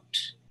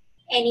layout?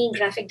 Any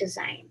graphic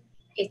design,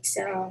 it's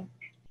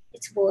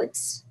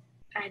words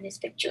and it's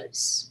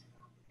pictures.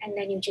 And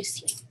then you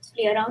just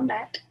play around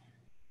that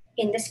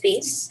in the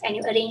space and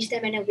you arrange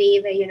them in a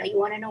way where, you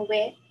want to know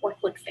what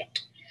would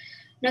fit.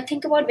 Now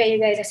think about where you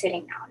guys are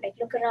sitting now. Like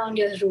look around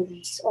your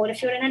rooms, or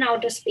if you're in an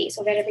outer space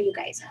or wherever you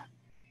guys are.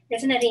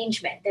 There's an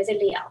arrangement, there's a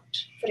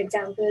layout. For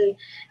example,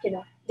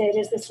 there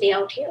is this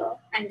layout here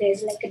and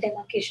there's like a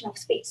demarcation of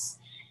space.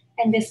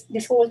 And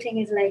this whole thing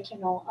is like,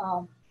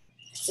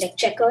 like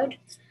checkered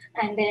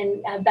and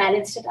then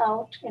balanced it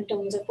out in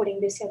terms of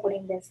putting this here,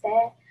 putting this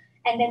there.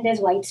 And then there's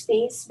white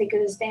space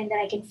because then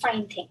I can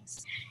find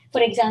things.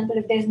 For example,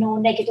 if there's no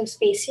negative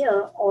space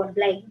here or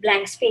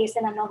blank space,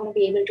 then I'm not going to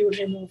be able to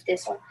remove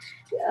this or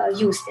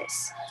use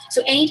this.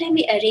 So anytime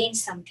we arrange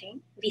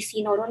something, we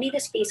see not only the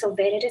space of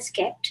where it is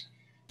kept,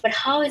 but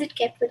how is it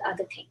kept with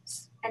other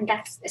things. And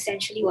that's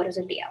essentially what is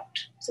a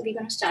layout. So we're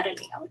going to start a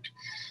layout.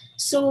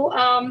 So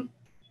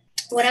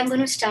what I'm going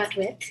to start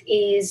with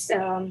is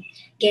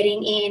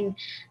getting in,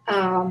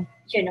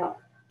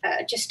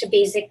 just a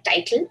basic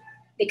title,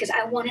 because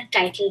I want to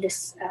title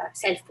this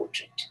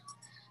self-portrait.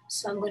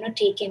 So I'm going to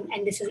take in,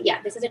 and this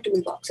is a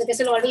toolbox. So this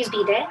will always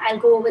be there. I'll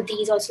go over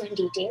these also in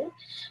detail,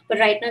 but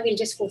right now we'll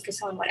just focus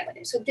on whatever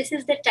there is. So this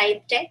is the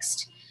type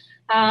text.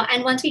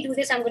 And once we do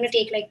this, I'm going to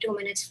take like 2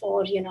 minutes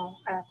for,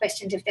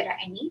 questions if there are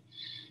any.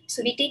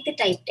 So we take the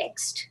type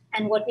text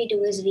and what we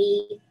do is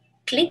we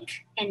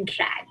click and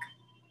drag.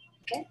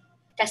 Okay.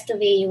 That's the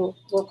way you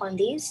work on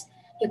these.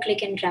 You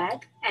click and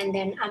drag, and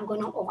then I'm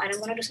going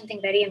to do something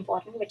very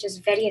important, which is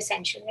very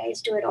essential.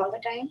 Guys, do it all the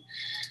time.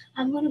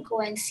 I'm going to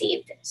go and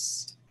save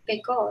this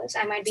because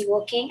I might be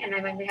working and I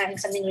might be having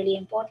something really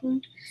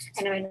important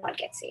and I might not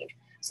get saved.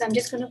 So I'm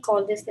just going to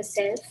call this the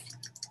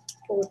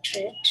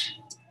self-portrait.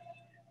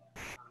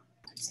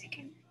 One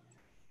second.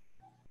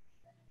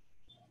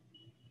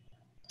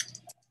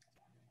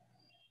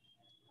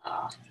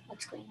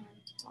 What's going on?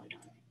 Hold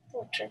on.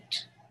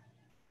 Portrait.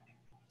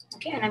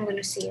 Okay, and I'm going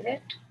to save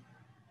it.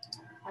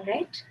 All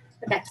right,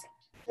 so that's it.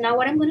 Now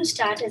what I'm going to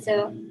start is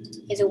a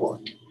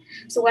word.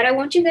 So what I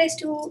want you guys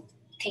to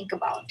think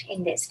about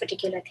in this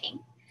particular thing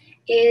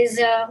is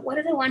what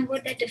is the one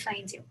word that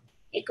defines you?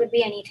 It could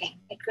be anything.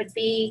 It could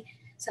be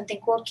something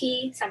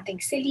quirky,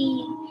 something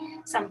silly,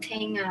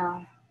 something,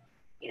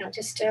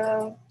 just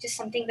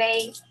something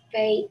very,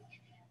 very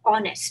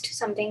honest,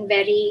 something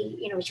very,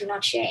 which you've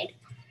not shared.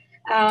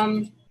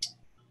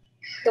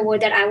 The word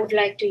that I would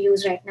like to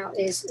use right now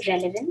is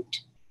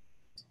relevant.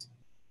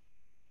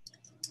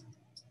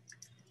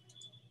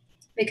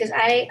 Because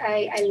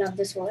I love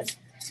this word.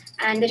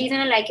 And the reason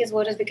I like his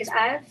word is because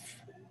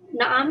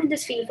I'm in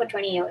this field for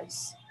 20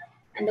 years.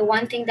 And the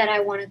one thing that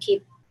I want to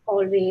keep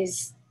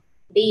always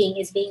being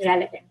is being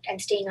relevant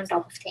and staying on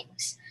top of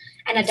things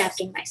and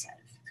adapting myself.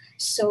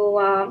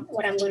 So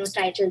what I'm going to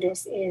title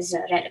this is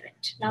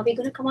relevant. Now we're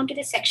going to come on to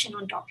this section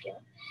on top here.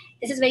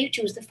 This is where you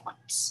choose the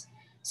fonts.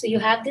 So you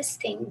have this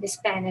thing, this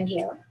panel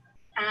here.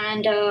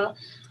 And a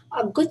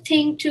good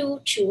thing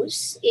to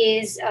choose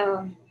is,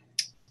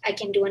 I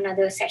can do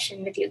another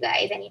session with you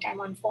guys anytime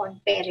on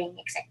font pairing,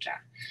 etc.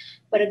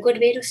 But a good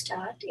way to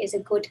start is a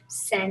good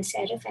sans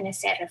serif and a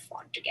serif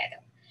font together.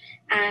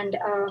 And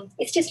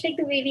it's just like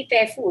the way we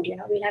pair food,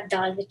 we'll have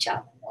dal with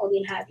chawal, or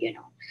we'll have,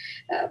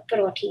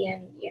 paroti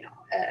and,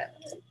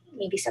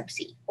 maybe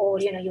sabzi, or,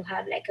 you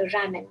have like a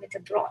ramen with a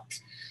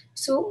broth.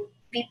 So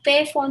we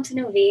pair fonts in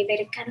a way where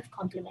it kind of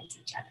complements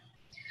each other.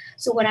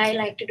 So what I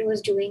like to do is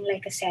doing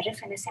like a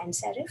serif and a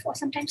sans serif, or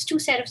sometimes two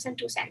serifs and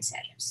two sans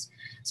serifs.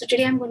 So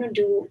today I'm going to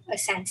do a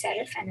sans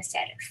serif and a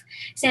serif.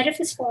 Serif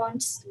is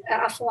fonts,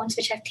 are fonts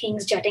which have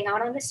things jutting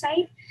out on the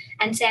side,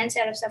 and sans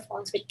serifs are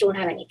fonts which don't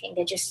have anything.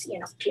 They're just,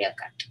 clear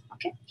cut.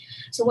 Okay.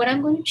 So what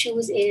I'm going to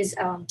choose is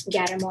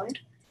Garamond,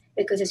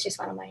 because it's just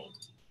one of my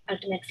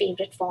ultimate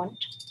favorite font.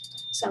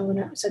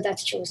 So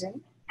that's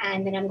chosen.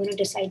 And then I'm going to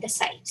decide the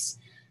size.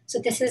 So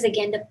this is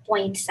again the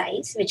point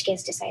size, which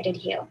gets decided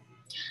here.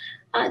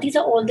 These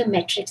are all the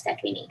metrics that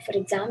we need. For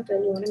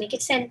example, you want to make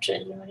it central,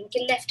 you want to make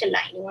it left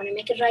aligned, you want to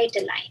make it right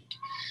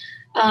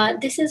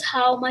aligned. This is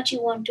how much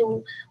you want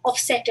to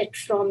offset it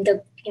from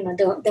the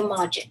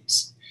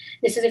margins.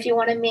 This is if you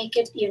want to make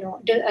it,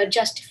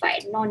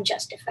 justified,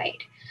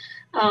 non-justified.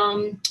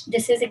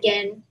 This is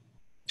again,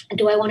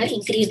 do I want to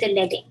increase the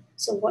leading?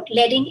 So what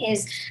leading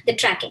is the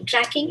tracking.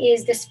 Tracking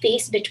is the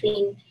space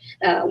between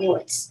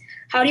words.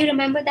 How do you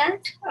remember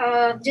that?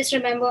 Just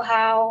remember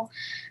how,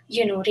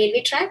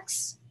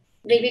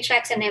 railway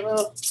tracks are never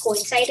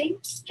coinciding,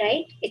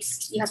 right?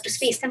 You have to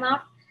space them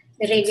out,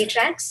 the railway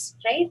tracks,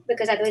 right?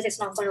 Because otherwise it's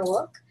not going to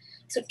work.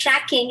 So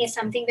tracking is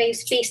something where you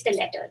space the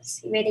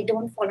letters, where they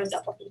don't fall on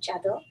top of each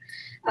other.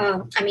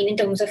 In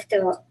terms of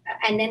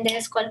and then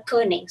there's called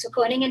kerning. So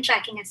kerning and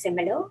tracking are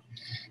similar.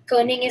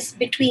 Kerning is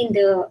between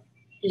the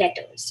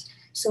letters.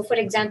 So for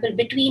example,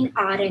 between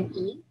R and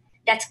E,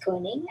 that's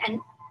kerning.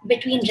 And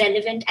between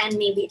relevant and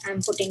maybe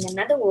I'm putting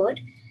another word,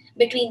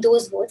 between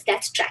those words,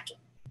 that's tracking,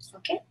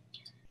 okay?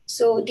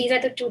 So these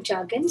are the two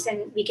jargons,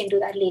 and we can do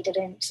that later.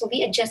 And so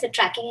we adjust the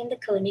tracking and the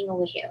kerning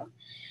over here.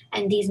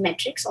 And these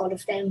metrics, all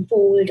of them,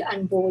 bold,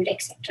 unbold,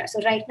 etc.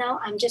 So right now,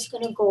 I'm just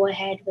going to go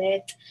ahead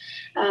with,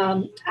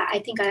 I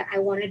think I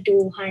want to do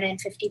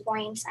 150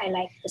 points. I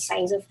like the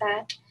size of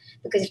that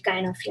because it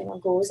kind of,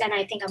 goes. And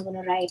I think I'm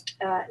going to write,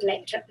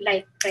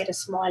 write a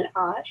small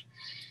r.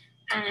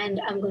 And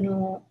I'm going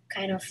to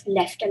kind of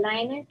left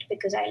align it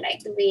because I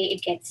like the way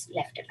it gets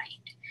left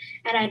aligned.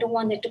 And I don't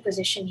want it to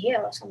position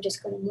here. So I'm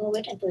just going to move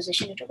it and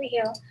position it over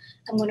here.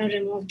 I'm going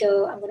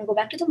to go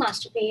back to the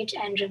master page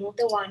and remove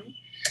the one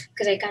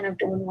because I kind of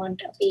don't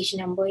want a page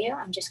number here.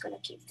 I'm just going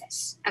to keep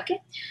this.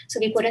 Okay. So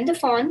we put in the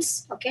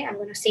fonts. Okay. I'm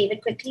going to save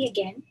it quickly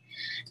again.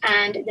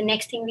 And the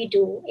next thing we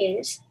do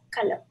is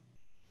color.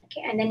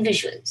 Okay. And then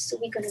visuals. So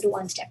we're going to do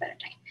one step at a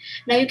time.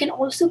 Now you can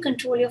also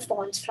control your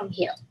fonts from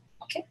here.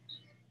 Okay.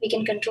 We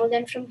can control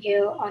them from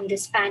here on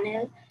this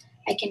panel.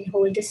 I can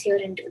hold this here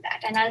and do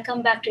that. And I'll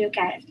come back to your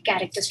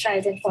character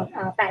styles and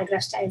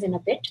paragraph styles in a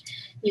bit.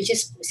 We'll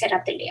just set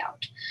up the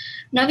layout.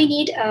 Now we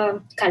need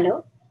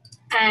color.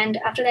 And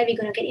after that, we're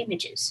going to get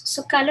images.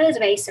 So color is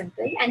very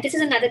simple. And this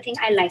is another thing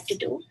I like to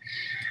do.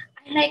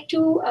 I like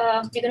to,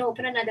 we're going to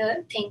open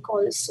another thing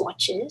called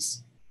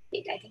swatches.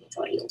 Wait, I think it's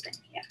already open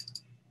here.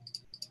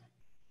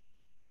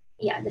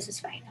 Yeah, this is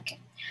fine.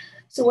 Okay.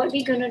 So what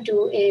we're going to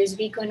do is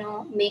we're going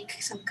to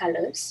make some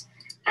colors.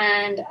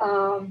 And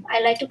I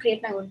like to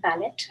create my own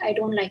palette. I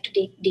don't like to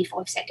take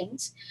default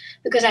settings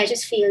because I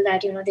just feel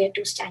that, they're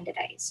too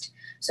standardized.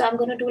 So I'm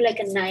going to do like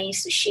a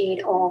nice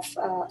shade of,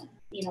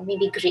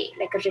 maybe gray,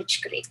 like a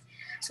rich gray.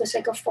 So it's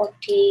like a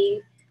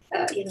 40,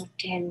 10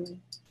 kind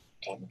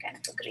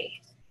of a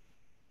gray.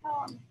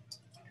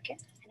 Okay,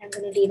 and I'm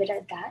going to leave it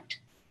at that.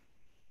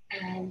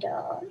 And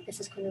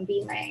this is going to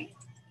be my,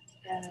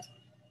 one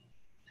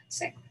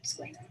sec, what's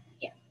going on?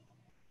 Yeah.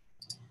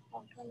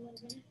 Hold on 1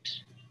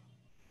 minute.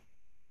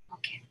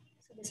 Okay,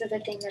 so this is the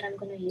thing that I'm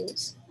going to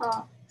use.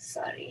 Oh,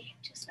 sorry,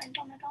 just went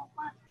on the wrong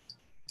one.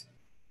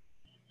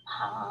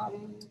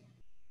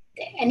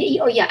 And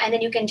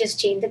then you can just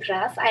change the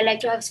graph. I like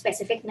to have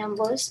specific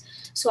numbers.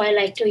 So I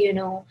like to,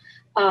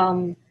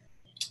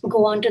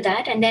 go on to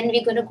that. And then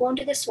we're going to go on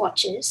to the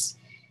swatches.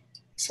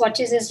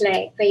 Swatches is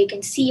like where you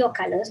can see your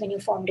colors when you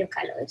formed your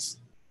colors.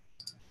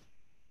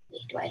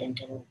 Wait, why didn't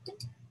it open?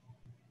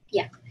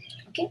 Yeah,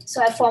 okay.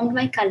 So I formed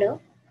my color.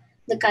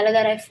 The color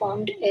that I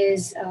formed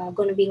is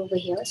going to be over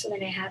here. So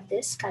when I have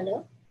this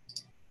color,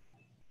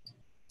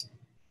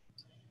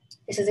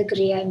 this is a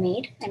gray I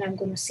made, and I'm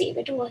going to save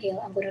it over here.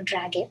 I'm going to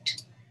drag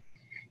it.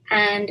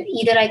 And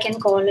either I can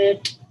call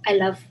it, I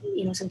love,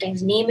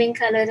 sometimes naming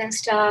colors and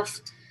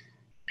stuff.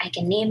 I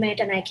can name it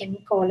and I can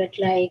call it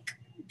like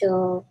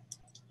the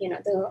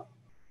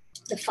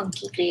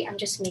funky gray. I'm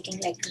just making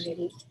like a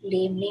really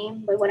lame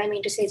name. But what I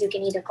mean to say is you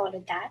can either call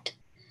it that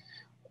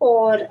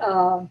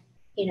or,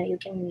 you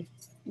can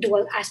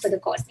do as per the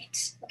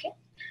coordinates. Okay.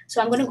 So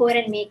I'm going to go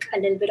ahead and make a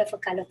little bit of a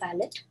color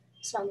palette.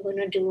 So I'm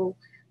going to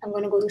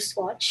go to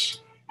swatch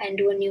and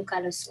do a new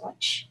color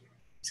swatch.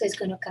 So it's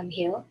going to come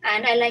here.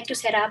 And I like to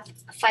set up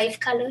 5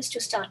 colors to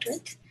start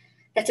with.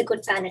 That's a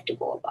good palette to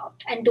go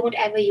about. And don't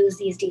ever use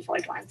these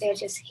default ones. They're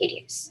just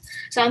hideous.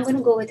 So I'm going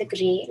to go with a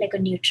gray, like a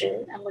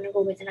neutral. I'm going to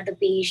go with another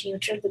beige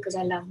neutral because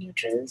I love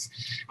neutrals.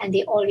 And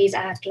they always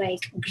act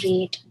like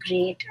great,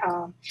 beige,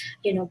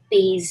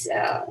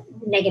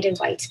 negative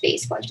white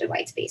space, positive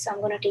white space. So I'm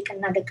going to take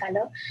another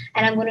color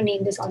and I'm going to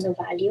name this on the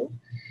value.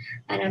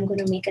 And I'm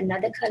going to make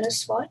another color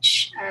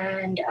swatch.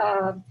 And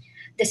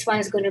this one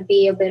is going to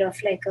be a bit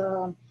of like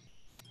a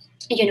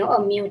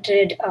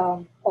muted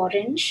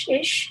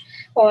orange-ish.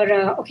 Or,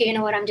 okay, you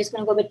know what, I'm just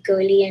going to go a bit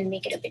girly and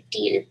make it a bit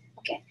teal.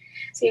 Okay,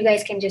 so you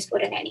guys can just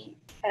put in any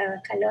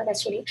color.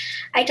 That's really,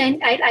 I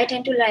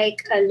tend to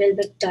like a little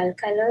bit dull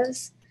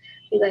colors.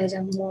 You guys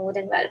are more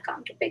than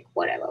welcome to pick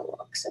whatever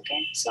works.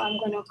 Okay, so I'm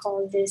going to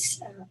call this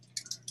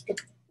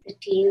the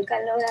teal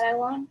color that I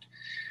want.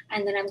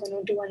 And then I'm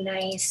going to do a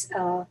nice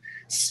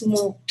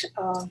smoked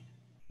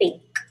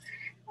pink.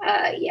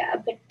 Yeah, a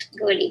bit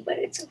girly, but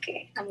it's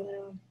okay. I'm going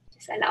to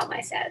just allow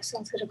myself. So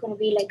it's going to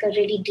be like a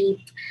really deep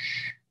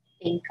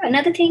pink.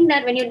 Another thing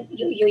that when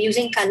you're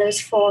using colors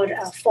for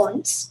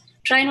fonts,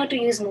 try not to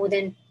use more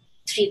than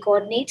 3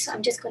 coordinates. So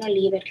I'm just going to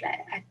leave it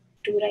at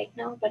 2 right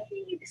now, but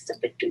maybe this is a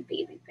bit too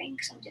baby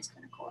pink. So I'm just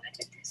going to go ahead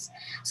with this.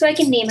 So I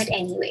can name it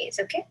anyways,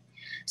 okay?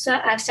 So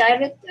I've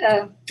started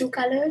with 2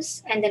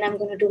 colors, and then I'm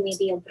going to do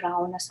maybe a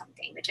brown or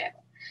something,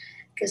 whichever,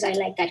 because I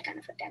like that kind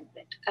of a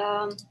template.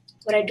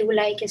 What I do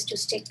like is to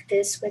stick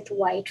this with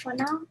white for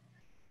now,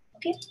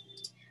 okay?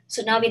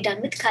 So now we're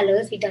done with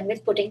colors, we're done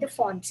with putting the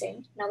fonts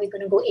in. Now we're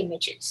going to go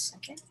images,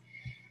 okay?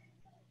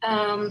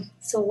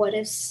 So what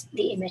is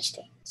the image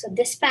thing? So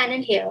this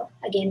panel here,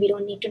 again, we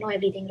don't need to know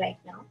everything right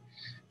now,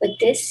 but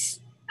this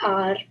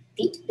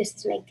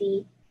is like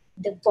the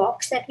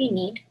box that we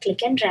need.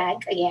 Click and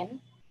drag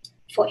again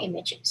for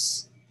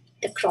images.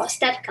 The cross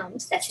that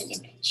comes, that's an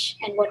image.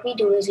 And what we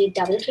do is we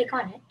double click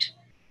on it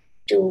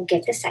to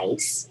get the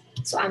size.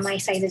 So my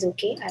size is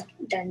okay, I've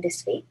done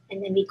this way.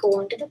 And then we go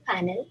onto the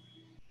panel.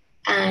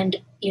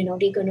 And, we're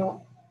going to,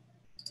 hold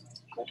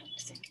on a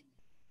second.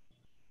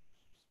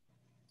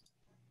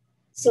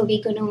 So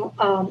we're going to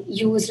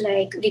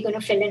we're going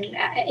to fill in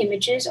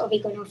images, or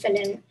we're going to fill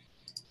in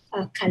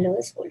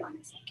colors. Hold on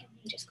a second.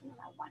 I'm just going to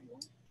have one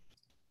more.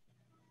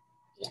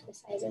 Yeah, the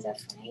sizes are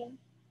fine.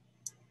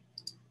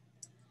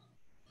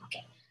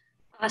 Okay.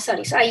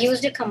 Sorry. So I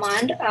used the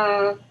command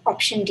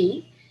Option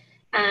D,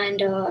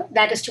 and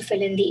that is to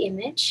fill in the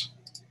image.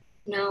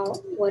 Now,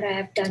 what I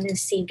have done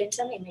is saved in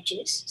some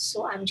images.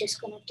 So I'm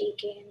just going to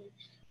take in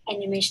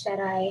an image that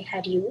I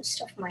had used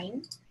of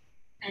mine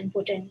and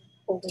put in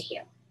over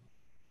here.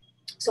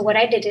 So what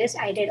I did is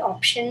I did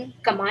Option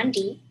Command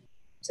D.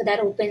 So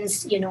that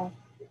opens,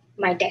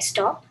 my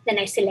desktop. Then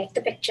I select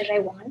the picture I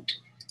want.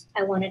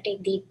 I want to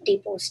take the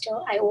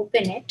poster. I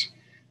open it.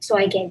 So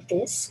I get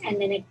this,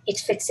 and then it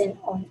fits in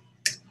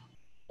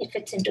it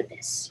fits into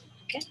this.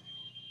 Okay.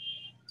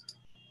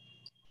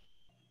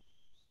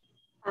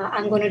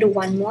 I'm going to do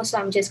one more. So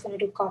I'm just going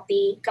to do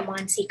copy,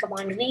 Command C,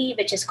 Command V,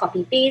 which is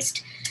copy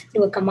paste.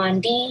 Do a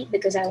Command D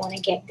because I want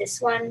to get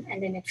this one,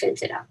 and then it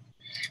fills it up.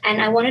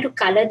 And I wanted to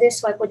color this,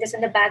 so I put this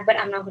in the back, but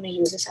I'm not going to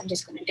use this. I'm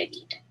just going to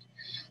delete it.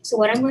 So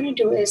what I'm going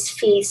to do is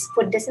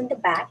put this in the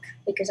back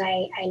because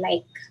I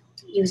like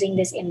using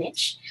this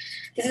image.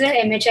 This is an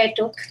image I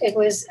took. It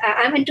was,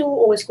 I'm into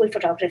old school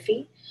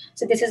photography.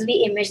 So this is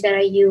the image that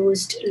I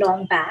used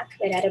long back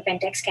where I had a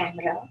Pentax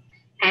camera.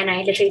 And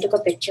I literally took a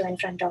picture in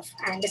front of,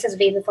 and this is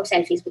way before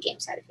selfies became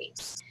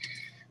selfies.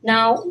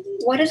 Now,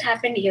 what has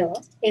happened here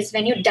is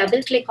when you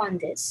double click on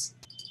this,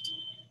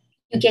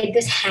 you get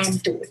this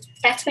hand tool.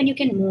 That's when you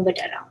can move it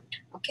around,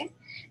 okay?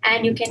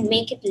 And you can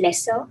make it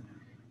lesser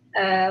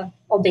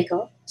or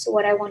bigger. So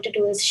what I want to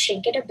do is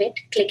shrink it a bit,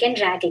 click and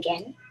drag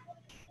again,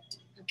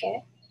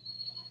 okay?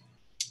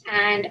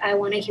 And I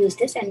want to use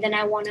this, and then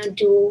I want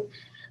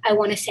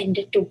to send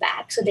it to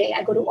back. So there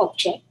I go to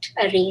Object,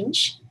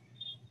 Arrange.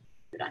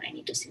 Hold on, I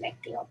need to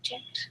select the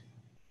object.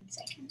 1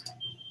 second.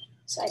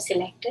 So I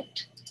select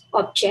it,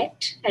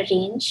 Object,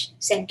 Arrange,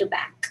 Send to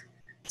back.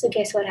 So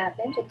guess what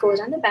happens? It goes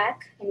on the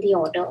back in the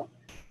order,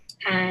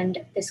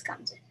 and this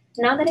comes in.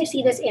 Now that I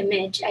see this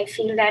image, I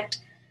feel that,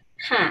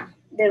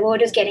 the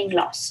word is getting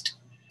lost.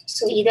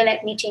 So either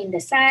let me change the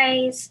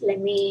size, let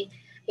me,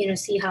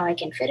 see how I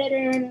can fit it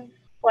in,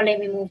 or let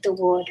me move the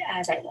word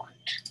as I want.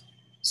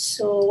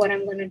 So what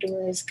I'm going to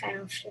do is kind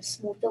of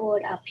just move the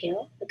word up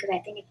here because I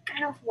think it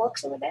kind of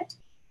works over there.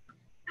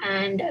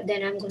 And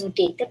then I'm going to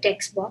take the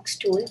text box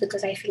tool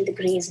because I feel the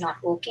gray is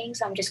not working.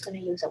 So I'm just going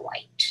to use a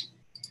white.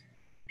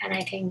 And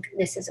I think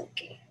this is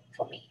okay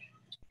for me.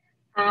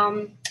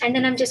 And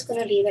then I'm just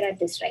going to leave it at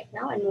this right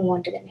now and move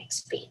on to the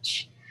next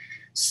page.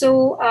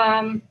 So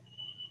I'm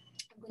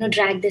going to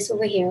drag this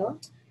over here.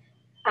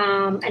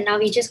 And now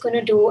we're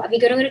going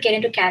to get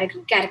into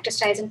character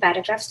styles and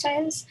paragraph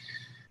styles.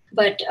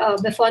 But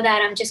before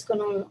that, I'm just going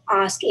to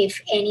ask if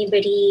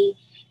anybody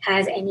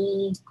has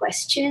any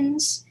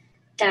questions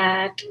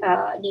that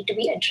need to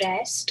be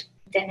addressed,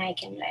 then I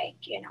can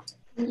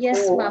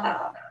Yes,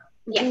 ma'am.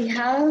 We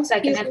have so I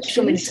can have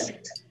 2 minutes of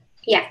it.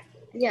 Yeah.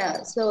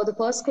 Yeah. So the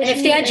first And question.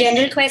 if they are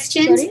general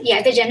questions,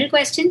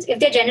 if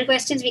they're general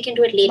questions, we can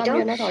do it later.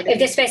 Ma'am, if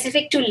they're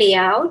specific to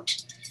layout,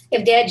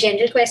 if they are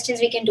general questions,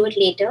 we can do it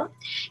later.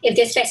 If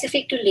they're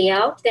specific to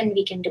layout, then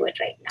we can do it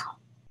right now.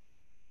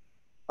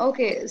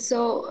 Okay,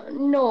 so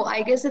no,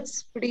 I guess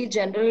it's pretty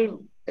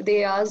general.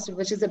 They asked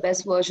which is the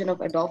best version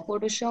of Adobe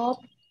Photoshop.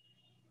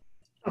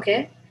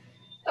 Okay.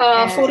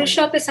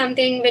 Photoshop is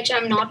something which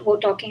I'm not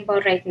talking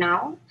about right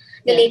now.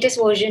 The latest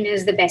version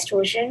is the best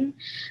version.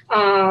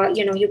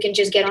 You can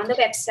just get on the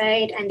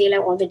website and they'll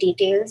have all the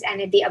details.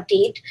 And if they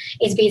update,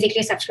 it's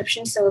basically a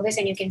subscription service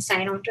and you can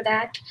sign on to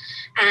that.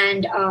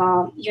 And,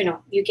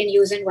 you can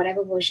use in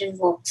whatever version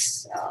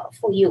works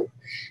for you.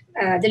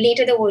 The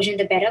later the version,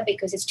 the better,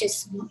 because it's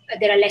just,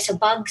 there are lesser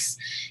bugs.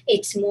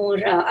 It's more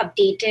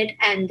updated,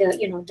 and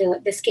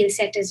the skill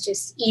set is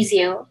just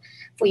easier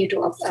for you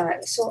to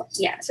so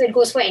it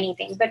goes for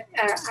anything, but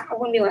I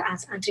won't be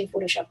answering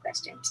Photoshop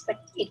questions, but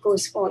it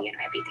goes for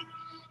everything.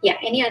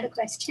 Any other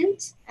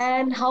questions?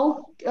 And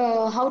how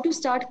to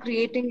start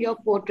creating your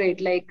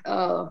portrait? Like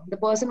the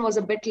person was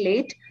a bit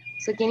late,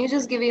 so can you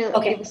just give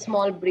a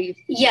small brief?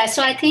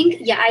 So I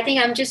think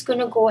I'm just going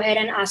to go ahead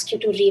and ask you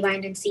to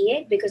rewind and see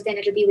it, because then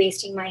it'll be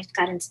wasting my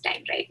current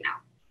time right now.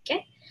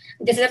 Okay,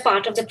 this is a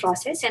part of the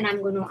process and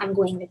I'm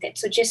going with it.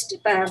 So just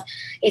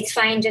it's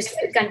fine, just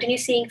continue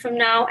seeing from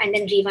now and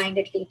then rewind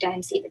it later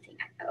and see the thing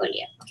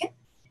earlier. Okay,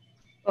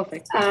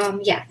 perfect.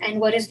 And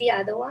what is the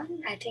other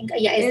one? I think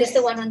is this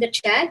the one on the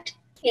chat?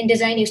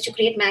 InDesign used to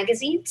create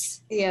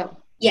magazines.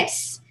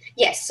 Yes.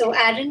 So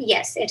Aaron,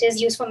 yes, it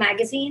is used for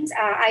magazines.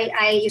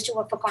 I used to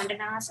work for Condé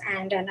Nast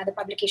and another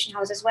publication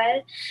house as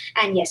well.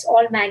 And yes,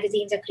 all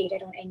magazines are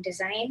created on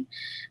InDesign.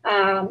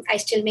 I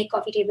still make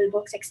coffee table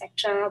books,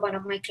 etc. One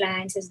of my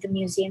clients is the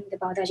museum, the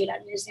Badaji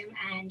Lal Museum.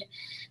 And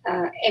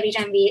every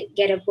time we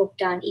get a book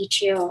done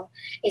each year,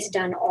 it's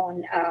done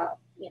on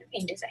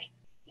InDesign.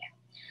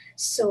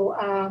 So,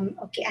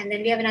 okay. And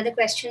then we have another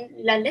question,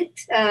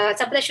 Lalit.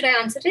 Sapada, should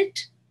I answer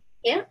it?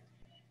 Yeah.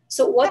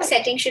 So what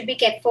settings should be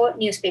kept for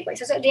newspapers?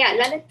 So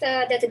Lalit,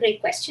 that's a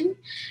great question.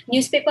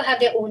 Newspaper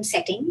have their own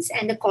settings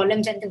and the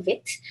columns and the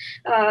width.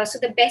 So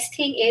the best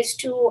thing is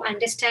to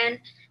understand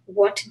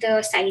what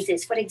the size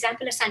is. For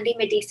example, a Sunday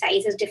midday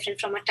size is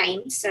different from a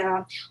Times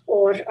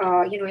or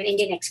an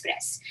Indian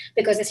Express,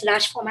 because it's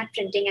large format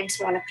printing and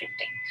smaller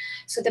printing.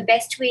 So the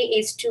best way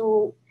is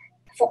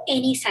for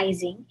any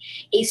sizing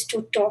is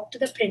to talk to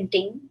the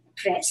printing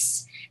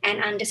press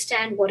and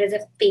understand what is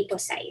the paper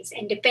size.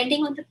 And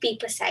depending on the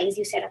paper size,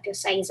 you set up your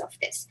size of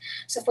this.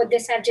 So for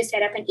this, I've just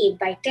set up an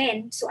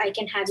 8x10, so I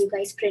can have you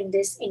guys print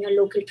this in your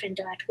local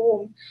printer at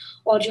home,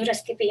 or jo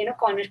raste pe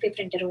corner pe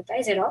printer hota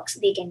hai, Xerox,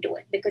 they can do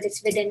it because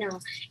it's within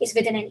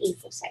an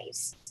A4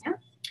 size. Yeah?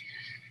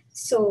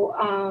 So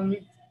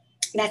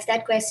that's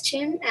that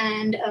question.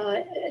 And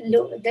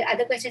the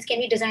other question is, can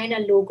we design a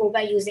logo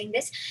by using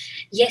this?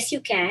 Yes,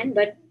 you can,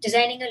 but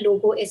designing a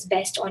logo is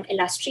best on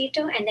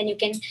Illustrator, and then you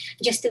can,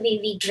 just the way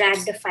we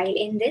drag the file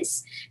in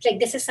this, like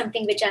this is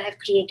something which I have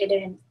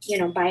created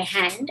by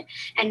hand,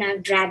 and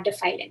I've dragged the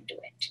file into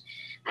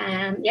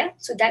it.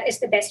 So that is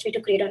the best way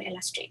to create on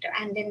Illustrator.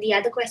 And then the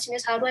other question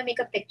is, how do I make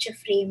a picture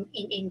frame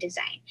in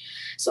InDesign?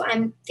 So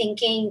I'm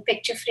thinking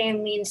picture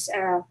frame means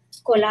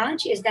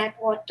collage. Is that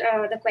what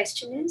the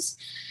question is?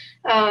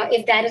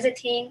 If that is a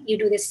thing, you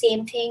do the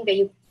same thing where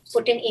you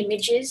put in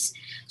images.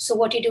 So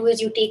what you do is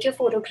you take your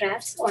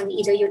photographs on,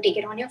 either you take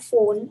it on your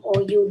phone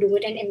or you do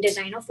it in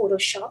InDesign or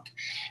Photoshop.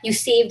 You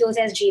save those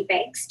as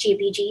JPEGs,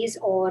 JPGs,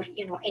 or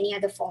any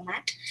other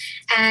format.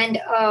 And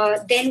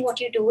then what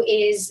you do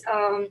is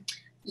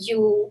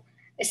you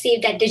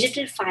save that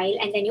digital file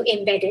and then you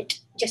embed it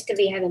just the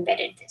way I've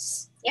embedded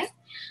this. Yeah.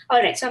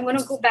 All right. So I'm going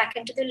to go back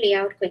into the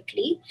layout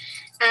quickly.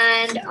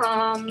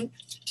 And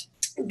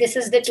this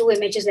is the two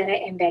images that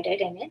I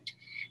embedded in it.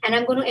 And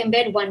I'm going to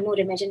embed one more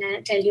image, and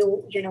I'll tell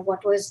you,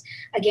 what was,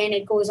 again,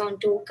 it goes on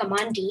to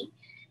Command D.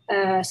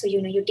 So,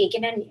 you take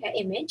in an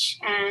image,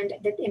 and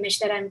the image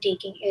that I'm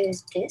taking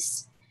is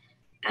this.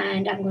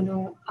 And I'm going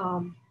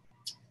to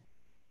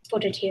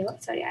put it here.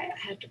 Sorry, I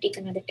have to take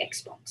another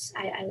text box.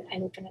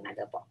 I'll open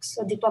another box.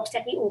 So the box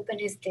that we open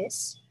is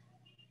this,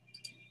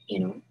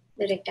 the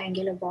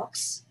rectangular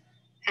box.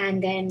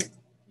 And then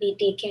we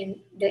take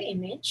in the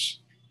image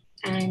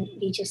and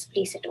we just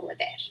place it over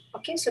there.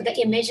 Okay, so the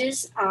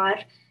images are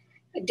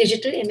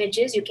digital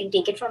images. You can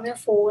take it from your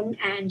phone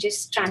and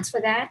just transfer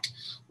that,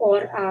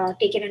 or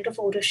take it into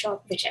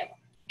Photoshop, whichever.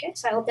 Okay,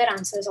 so I hope that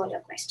answers all your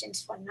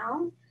questions for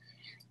now.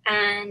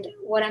 And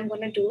what I'm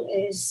going to do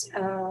is,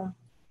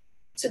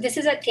 so this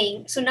is a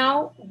thing. So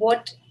now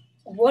what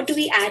do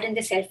we add in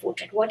the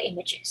self-portrait? What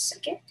images?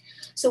 Okay,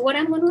 so what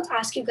I'm going to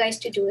ask you guys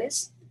to do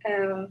is,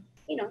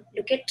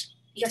 look at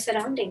your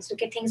surroundings,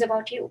 look at things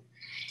about you.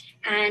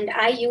 And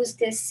I used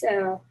this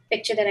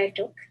picture that I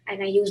took,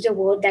 and I used a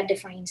word that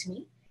defines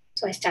me.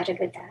 So I started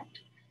with that.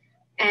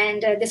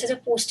 And this is a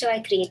poster I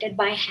created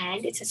by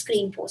hand. It's a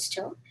screen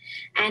poster.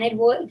 And it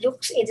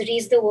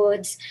reads the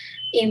words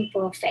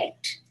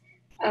imperfect.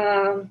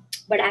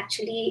 But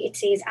actually it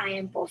says I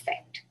am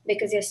perfect,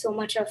 because there's so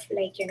much of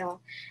like,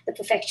 the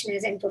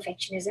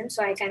perfectionism.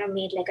 So I kind of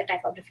made like a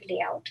typography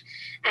layout.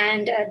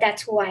 And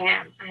that's who I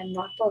am. I'm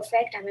not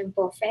perfect, I'm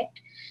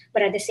imperfect,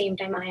 but at the same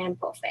time, I am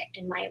perfect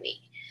in my way.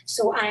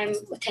 So I'm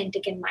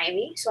authentic in my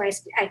way. So I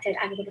thought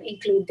I'm going to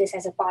include this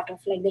as a part of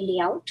like the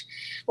layout.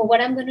 But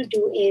what I'm going to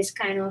do is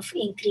kind of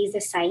increase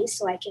the size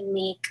so I can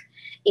make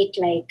it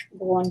like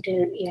go on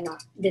till,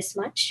 this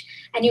much.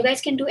 And you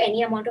guys can do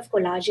any amount of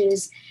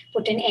collages,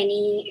 put in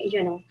any,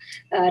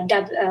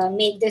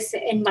 make this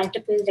in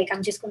multiple, like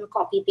I'm just going to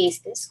copy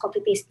paste this. Copy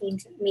paste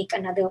means make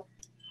another,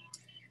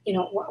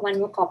 one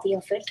more copy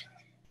of it.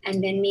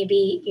 And then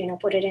maybe,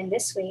 put it in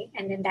this way.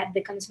 And then that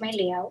becomes my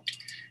layout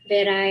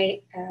where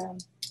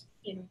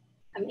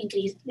I'm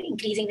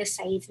increasing the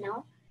size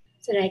now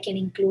so that I can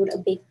include a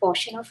big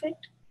portion of it.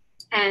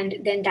 And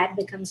then that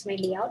becomes my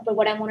layout. But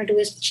what I want to do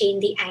is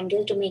change the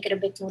angle to make it a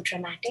bit more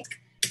dramatic.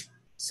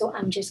 So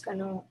I'm just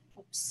gonna,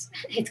 oops,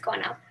 it's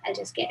gone up. I'll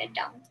just get it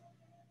down.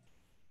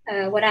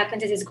 What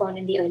happens is it's gone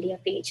in the earlier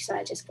page. So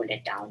I'll just pull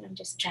it down. I'm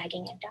just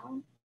dragging it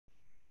down.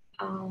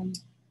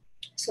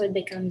 So it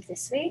becomes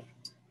this way.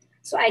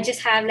 So I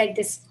just have like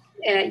this,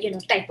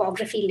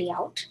 typography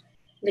layout,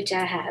 which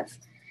I have.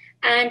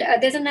 And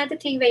there's another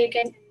thing where you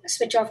can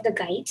switch off the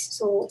guides.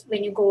 So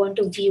when you go on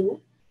to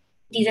view,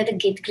 these are the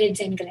grids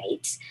and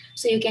guides.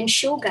 So you can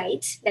show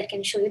guides that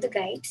can show you the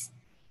guides,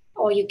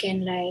 or you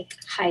can like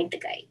hide the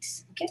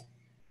guides. Okay.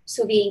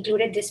 So we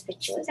included these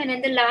pictures. And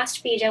in the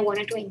last page, I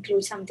wanted to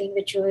include something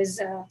which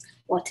was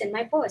what's in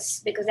my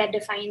purse, because that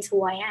defines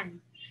who I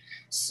am.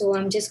 So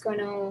I'm just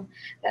gonna,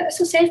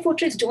 so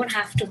self-portraits don't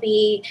have to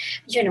be,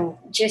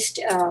 just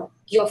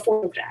your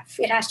photograph.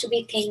 It has to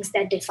be things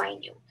that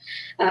define you.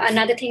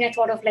 Another thing I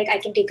thought of, like I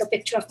can take a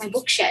picture of my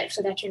bookshelf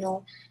so that,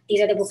 these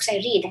are the books I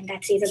read, and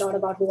that says a lot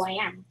about who I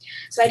am.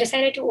 So I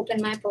decided to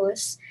open my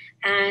purse,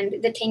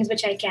 and the things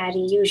which I carry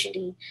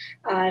usually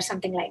are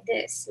something like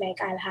this. Like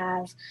I'll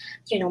have,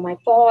 my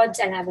pods,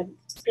 I'll have a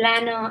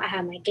planner, I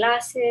have my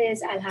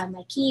glasses, I'll have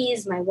my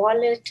keys, my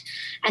wallet,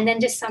 and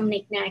then just some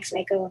knickknacks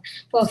like a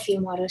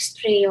perfume or a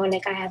spray, or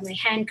like I have my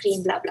hand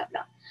cream, blah, blah,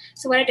 blah.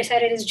 So what I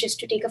decided is just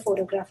to take a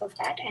photograph of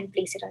that and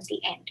place it on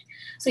the end.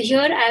 So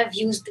here I've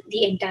used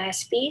the entire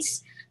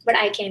space, but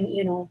I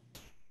can,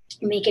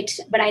 make it,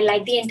 but I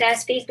like the entire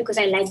space because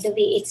I like the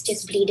way it's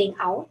just bleeding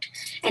out,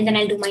 and then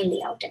I'll do my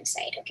layout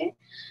inside. Okay.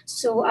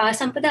 So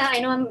Sampada, I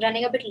know I'm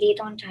running a bit late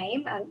on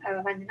time,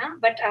 Vandana,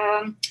 but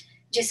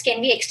just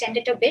can we extend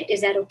it a bit?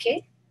 Is that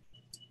okay?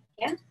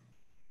 Yeah.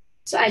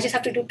 So I just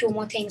have to do 2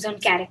 more things on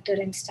character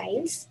and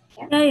styles.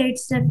 Yeah,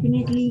 it's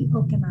definitely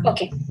okay, ma'am.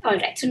 Okay, all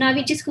right. So now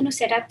we're just going to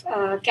set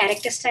up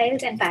character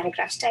styles and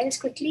paragraph styles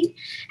quickly,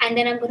 and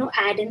then I'm going to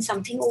add in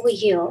something over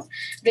here,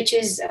 which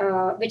is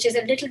a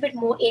little bit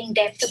more in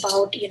depth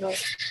about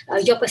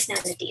your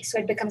personality. So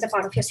it becomes a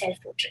part of your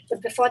self-portrait.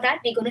 But before that,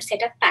 we're going to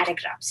set up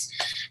paragraphs.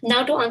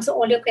 Now to answer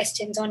all your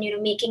questions on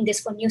making this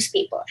for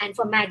newspaper and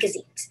for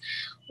magazines.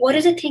 What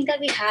is the thing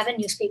that we have in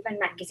newspaper and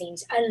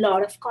magazines? A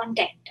lot of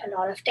content, a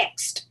lot of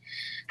text,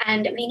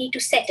 and we need to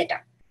set it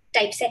up.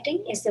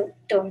 Typesetting is the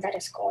term that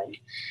is called.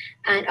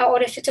 And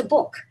or if it's a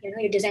book,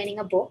 you're designing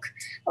a book,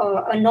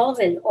 or a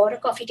novel, or a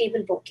coffee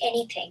table book,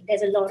 anything,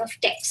 there's a lot of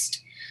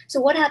text. So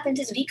what happens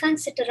is we can't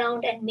sit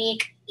around and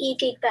make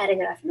एक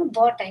paragraph,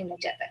 बहुत time लग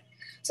जाता है.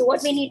 So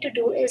what we need to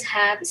do is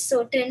have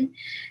certain,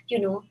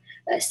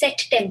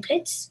 set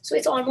templates. So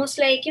it's almost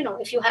like,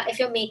 if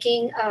you're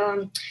making,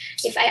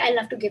 if I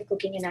love to give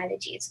cooking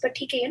analogies, but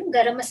ठीक है,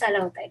 गरम मसाला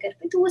होता है घर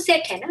पे, तो वो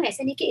set है ना,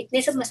 ऐसे नहीं कि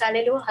इतने सब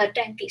मसाले लो हर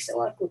time पीसो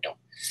और कूटो.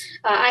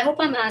 I hope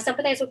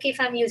Sampada is okay if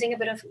I'm using a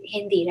bit of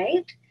Hindi,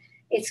 right?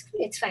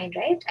 It's fine,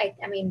 right?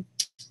 I mean,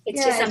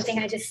 it's just something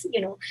I just,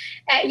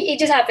 it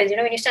just happens,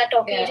 when you start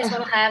talking, you just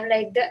want to have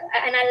like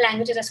and our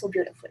languages are so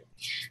beautiful.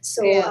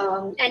 So,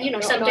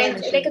 and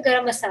sometimes like a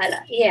garam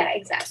masala. Yeah,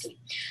 exactly.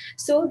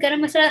 So garam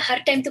masala har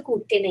time to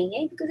kootte nahi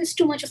hai because it's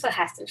too much of a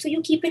hassle. So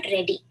you keep it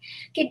ready.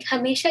 कि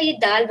हमेशा ये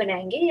दाल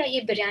बनाएंगे या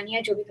ये बिरयानी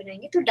या जो भी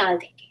बनाएंगे तो डाल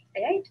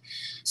देंगे, right?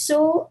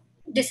 So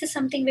this is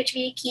something which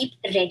we keep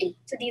ready.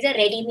 So these are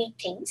ready-made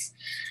things.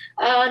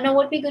 Now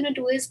what we're going to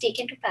do is take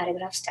into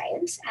paragraph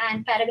styles,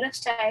 and paragraph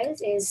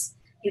styles is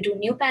you do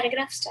new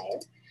paragraph style.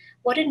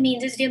 What it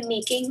means is we're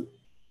making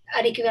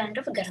an equivalent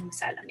of a garam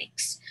masala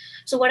mix.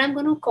 So what I'm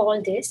going to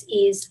call this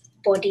is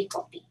body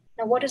copy.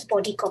 Now what does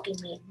body copy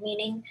mean?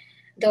 Meaning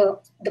the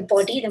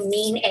body, the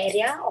main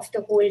area of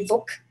the whole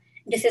book,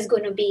 this is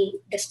going to be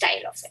the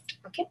style of it.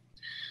 Okay.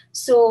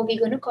 So we're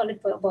going to call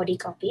it body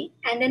copy.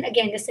 And then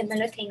again, the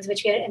similar things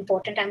which are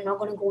important. I'm not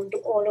going to go into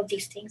all of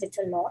these things. It's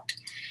a lot.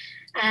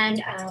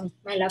 And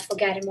my love for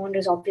Garamond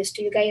is obvious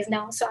to you guys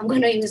now. So I'm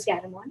going to use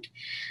Garamond.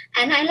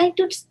 And I like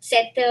to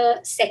set the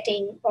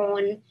setting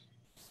on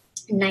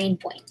 9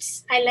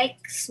 points. I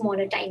like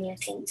smaller, tinier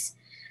things.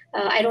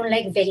 I don't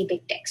like very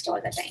big text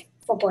all the time.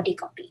 for body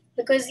copy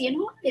because, you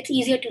know, it's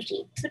easier to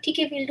read. So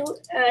TK we'll do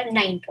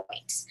 9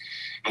 points.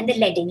 And the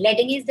leading.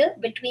 Leading is the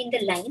between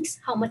the lines,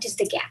 how much is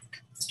the gap,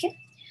 okay?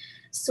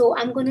 So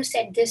I'm going to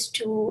set this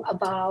to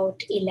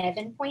about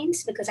 11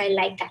 points because I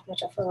like that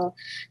much of a,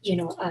 you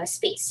know,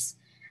 space.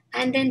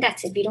 And then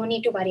that's it. We don't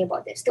need to worry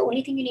about this. The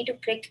only thing you need to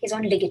click is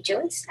on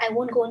ligatures. I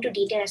won't go into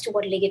detail as to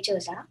what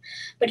ligatures are,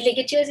 but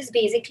ligatures is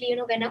basically, you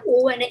know, when an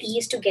O and an E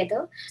is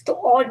together, तो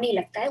odd नहीं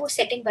लगता है, वो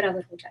setting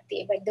बराबर हो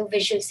जाती है, like the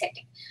visual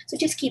setting. So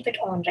just keep it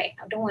on right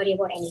now. Don't worry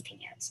about anything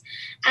else.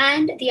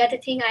 And the other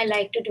thing I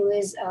like to do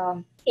is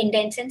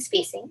indents and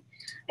spacing.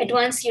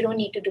 Advanced, you don't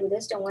need to do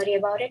this. Don't worry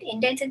about it.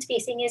 Indents and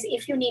spacing is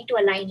if you need to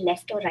align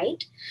left or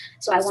right.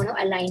 So I want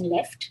to align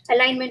left.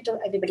 Alignment,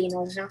 everybody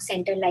knows now,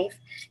 center life.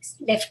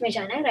 Left mein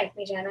jana hai, right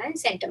mein jana hai,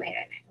 center mein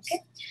rehna hai,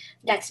 okay?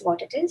 That's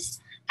what it is.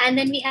 And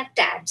then we have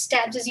tabs.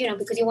 Tabs is, you know,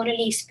 because you want to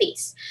leave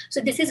space.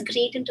 So this is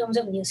great in terms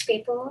of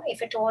newspaper,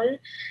 if at all,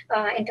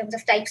 in terms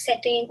of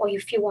typesetting, or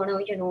if you want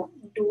to, you know,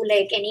 do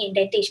like any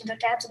indentations or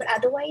tabs, but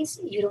otherwise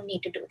you don't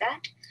need to do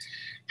that.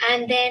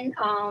 And then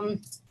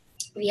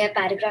we have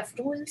paragraph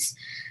rules.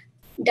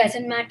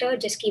 Doesn't matter,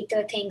 just keep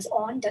the things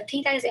on. The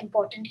thing that is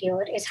important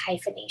here is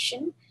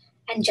hyphenation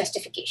and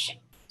justification.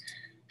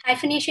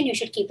 Hyphenation, you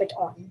should keep it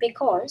on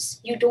because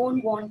you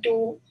don't want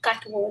to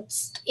cut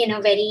words in a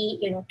very,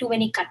 you know, too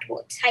many cut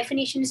words.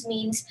 Hyphenations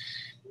means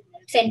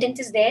sentence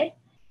is there,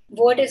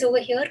 word is over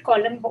here,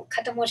 column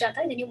khatam ho jata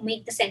hai, then you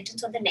make the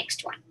sentence on the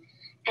next one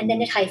and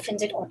then it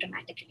hyphens it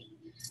automatically.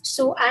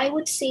 So I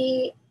would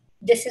say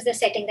this is the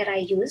setting that I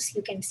use.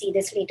 You can see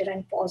this later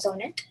and pause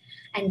on it.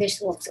 And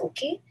this works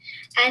okay.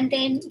 And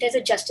then there's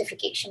a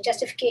justification.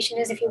 Justification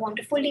is if you want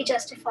to fully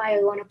justify or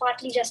you want to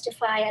partly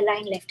justify,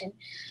 align left in.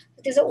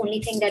 This is the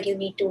only thing that you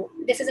need to,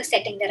 this is a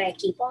setting that I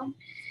keep on,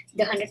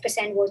 the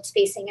 100% word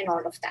spacing and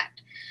all of that.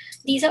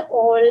 These are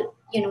all,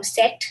 you know,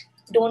 set.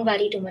 Don't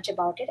worry too much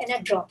about it. And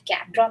a drop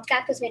cap. Drop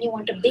cap is when you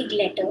want a big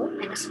letter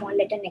and a small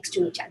letter next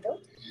to each other.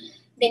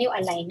 Then you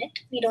align it.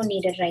 We don't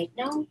need it right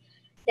now.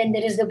 Then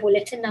there is the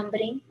bullets and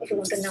numbering. If you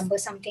want to number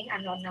something,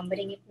 I'm not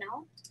numbering it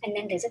now. And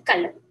then there's a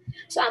color.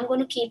 So I'm going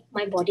to keep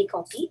my body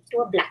copy to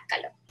a black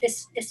color.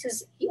 This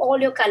is, all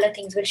your color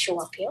things will show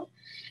up here.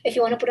 If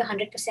you want to put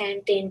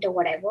 100% tint or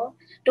whatever,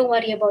 don't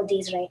worry about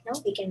these right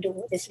now. We can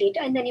do this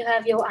later. And then you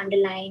have your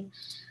underline.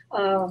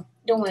 Don't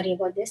worry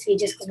about this. We're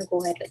just going to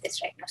go ahead with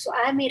this right now. So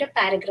I made a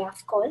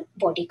paragraph called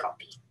body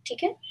copy.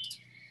 Okay?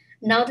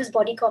 Now this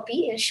body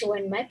copy is shown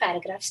in my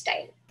paragraph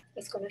style.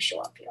 It's going to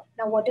show up here.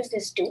 Now what does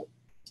this do?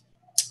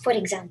 For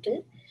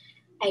example,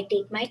 I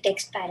take my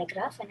text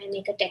paragraph and I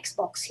make a text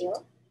box here.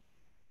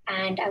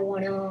 And I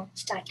want to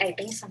start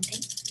typing something.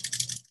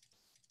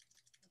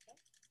 Okay.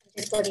 I'm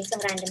just putting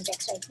some random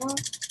text right now.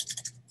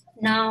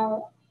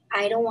 Now,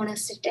 I don't want to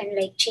sit and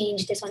like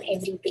change this on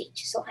every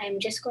page. So I'm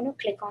just going to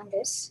click on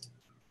this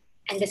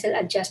and this will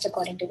adjust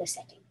according to the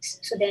settings.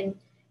 So then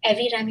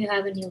every time you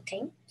have a new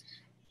thing,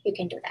 you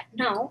can do that.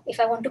 Now, if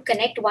I want to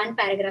connect one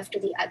paragraph to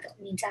the other,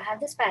 means I have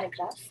this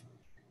paragraph,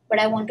 but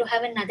I want to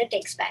have another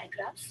text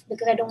paragraph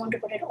because I don't want to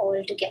put it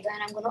all together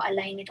and I'm going to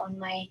align it on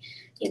my,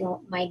 you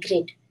know, my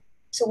grid.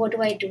 So what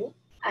do?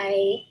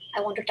 I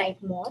want to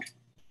type more.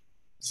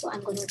 So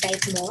I'm going to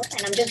type more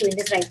and I'm just doing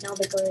this right now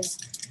because,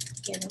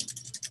 you know,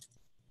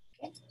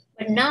 okay.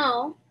 But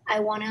now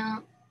I want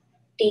to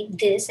take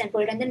this and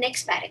put it on the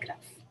next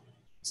paragraph.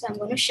 So I'm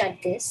going to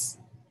shut this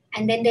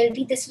and then there'll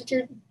be this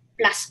little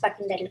plus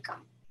button that will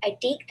come. I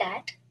take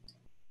that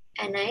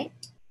and I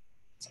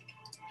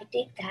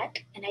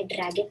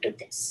drag it to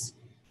this.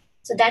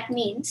 So that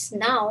means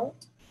now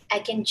I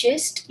can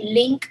just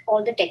link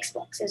all the text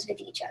boxes with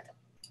each other.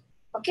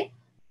 Okay.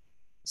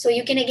 So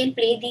you can again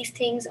play these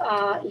things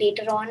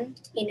later on,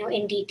 you know,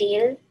 in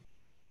detail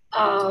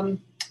and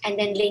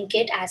then link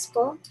it as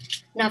per.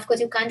 Now, of course,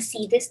 you can't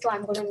see this. So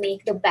I'm going to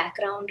make the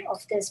background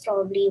of this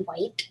probably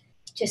white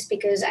just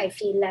because I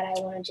feel that I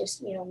want to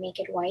just, you know, make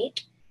it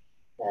white.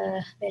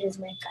 Where is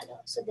my color?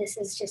 So this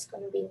is just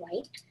going to be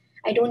white.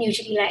 I don't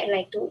usually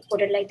like to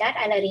put it like that.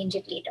 I'll arrange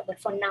it later. But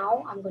for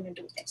now, I'm going to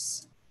do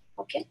this.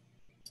 Okay.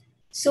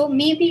 So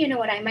maybe, you know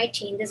what, I might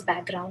change this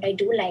background. I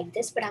do like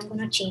this, but I'm going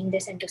to change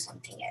this into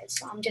something else.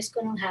 So I'm just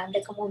going to have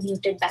like a more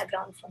muted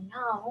background for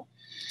now.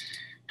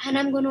 And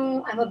I'm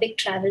a big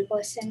travel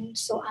person.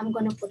 So I'm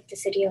going to put the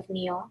city of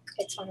New York.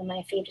 It's one of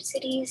my favorite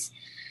cities.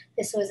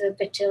 This was a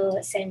picture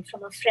sent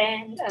from a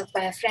friend,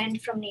 by a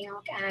friend from New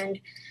York. And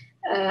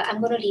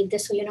I'm going to leave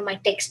this so, you know, my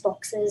text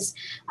boxes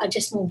are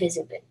just more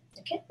visible.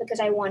 Okay.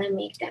 Because I want to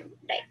make them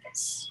like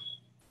this.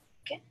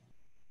 Okay.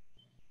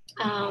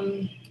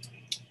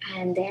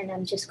 And then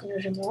I'm just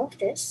going to remove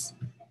this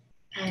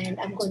and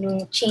I'm going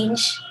to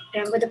change,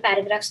 remember the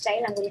paragraph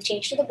style, I'm going to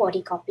change to the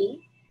body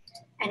copy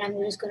and I'm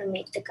just going to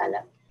make the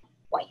color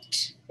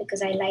white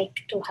because I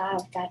like to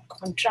have that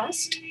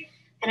contrast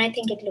and I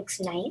think it looks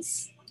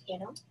nice, you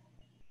know,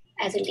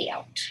 as a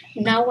layout.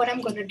 Now what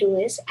I'm going to do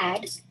is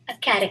add a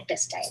character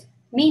style,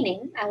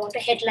 meaning I want a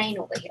headline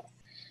over here.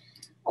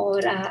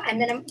 Or,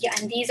 and then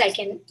and these I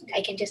can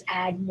just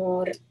add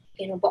more,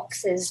 you know,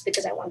 boxes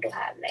because I want to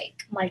have like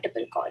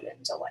multiple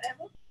columns or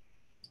whatever.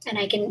 and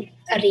I can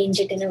arrange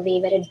it in a way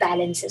where it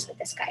balances with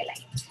the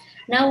skyline.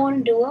 Now I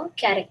want to do a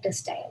character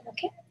style,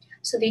 okay?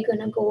 So we're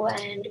gonna go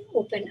and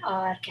open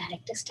our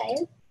character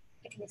style.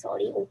 I think it's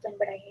already open,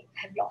 but I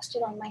have lost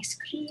it on my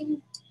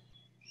screen.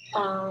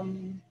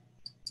 Hold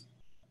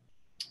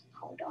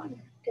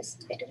on,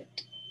 just bit of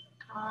it.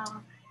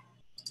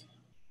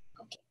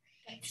 Okay,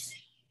 let's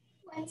see.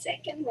 1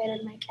 second, where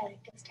are my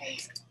character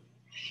styles?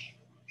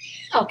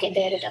 Okay,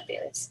 there it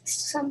appears.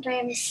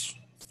 Sometimes,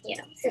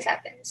 this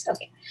happens.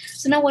 Okay,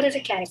 so now what is a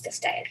character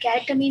style?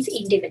 Character means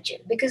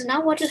individual, because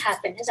now what will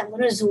happen is I'm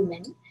going to zoom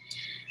in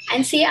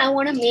and say I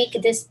want to make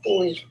this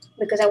bold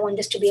because I want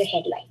this to be a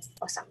headline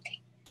or something.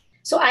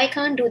 So I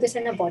can't do this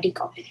in a body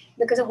copy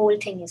because the whole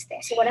thing is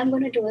there. So what I'm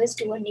going to do is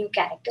do a new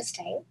character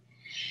style,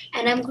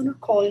 and I'm going to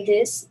call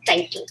this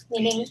title,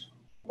 meaning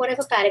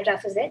whatever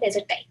paragraph is there, there's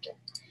a title.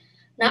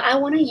 Now I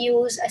want to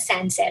use a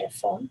sans serif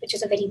font, which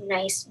is a very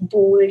nice,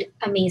 bold,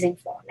 amazing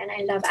font. And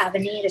I love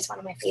Avenir, it's one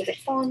of my favorite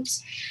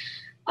fonts.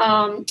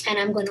 And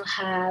I'm going to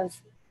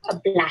have a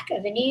black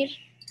Avenir.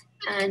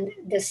 And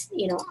this,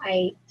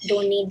 I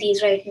don't need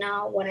these right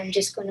now. What I'm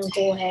just going to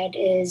go ahead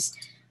is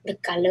the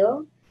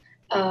color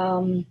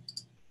and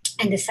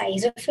the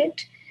size of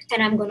it.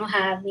 And I'm going to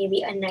have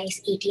maybe a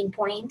nice 18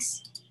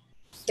 points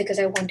because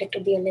I want it to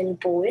be a little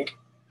bold.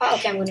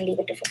 Okay, I'm going to leave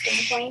it to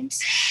 15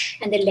 points.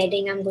 And the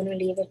leading, I'm going to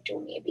leave it to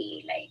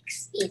maybe like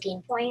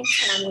 18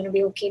 points. And I'm going to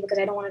be okay because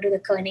I don't want to do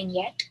the kerning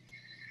yet.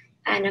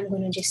 And I'm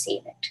going to just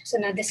save it. So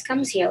now this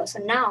comes here. So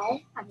now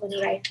I'm going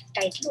to write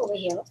title over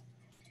here.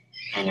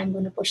 And I'm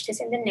going to push this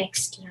in the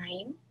next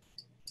line.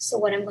 So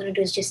what I'm going to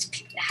do is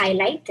just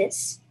highlight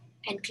this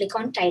and click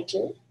on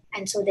title.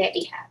 And so there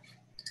we have.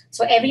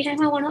 So every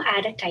time I want to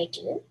add a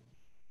title,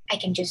 I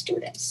can just do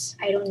this.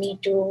 I don't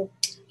need to,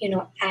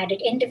 add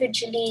it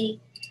individually.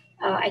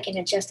 I can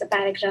adjust the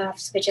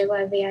paragraphs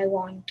whichever way I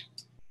want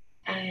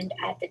and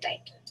add the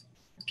title.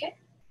 Okay.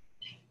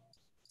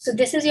 So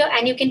this is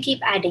and you can keep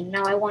adding.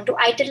 Now I want to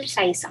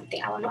italicize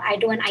something. I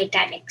do an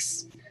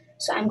italics.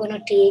 So I'm going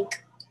to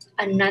take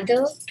I'm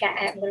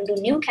going to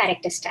do new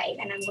character style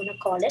and I'm going to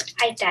call it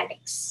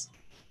italics.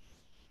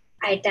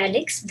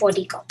 Italics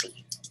body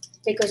copy.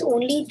 Because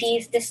only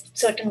this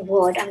certain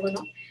word I'm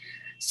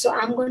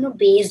going to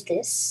base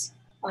this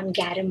on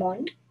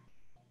Garamond.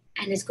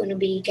 And it's going to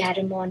be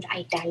Garamond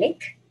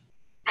italic.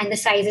 And the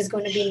size is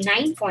going to be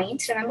 9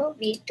 points. Remember,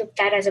 we took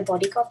that as a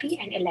body copy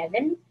and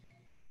 11.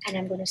 And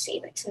I'm going to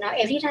save it. So now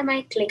every time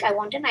I click, I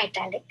want an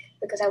italic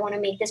because I want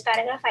to make this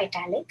paragraph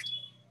italic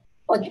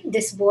or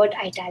this word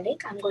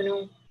italic. I'm going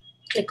to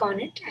click on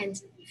it. And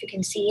if you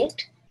can see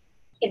it,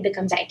 it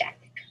becomes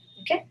italic.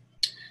 Okay.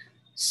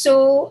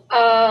 So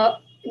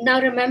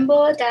now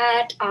remember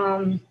that,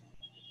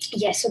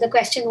 yes, so the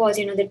question was,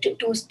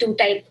 the two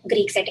type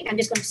Greek setting. I'm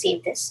just going to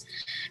save this.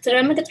 So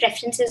remember the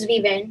preferences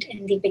we went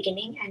in the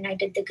beginning and I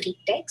did the Greek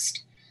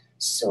text.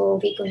 So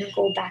we're going to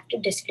go back to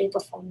display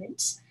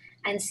performance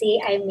and say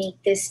I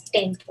make this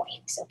 10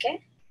 points,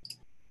 okay?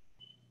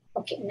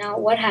 Okay, now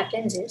what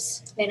happens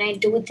is when I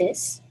do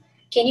this,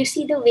 can you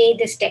see the way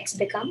this text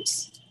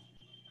becomes?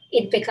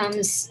 It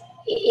becomes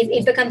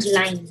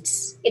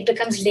lines. It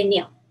becomes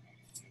linear.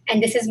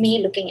 And this is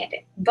me looking at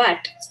it.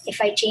 But if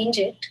I change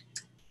it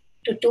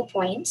to 2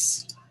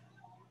 points,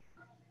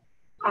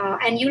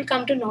 and you'll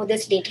come to know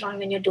this later on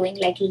when you're doing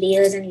like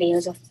layers and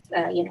layers of,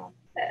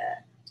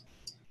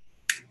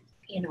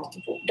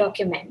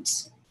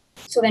 documents.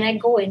 So when I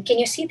go in, can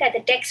you see that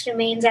the text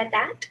remains at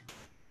that?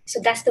 So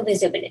that's the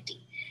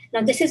visibility.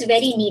 Now this is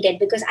very needed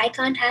because I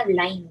can't have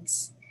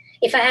lines.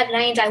 If I have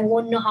lines, I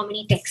won't know how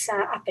many texts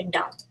are up and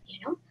down,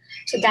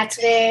 So that's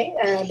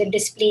where the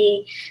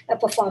display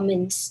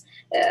performance,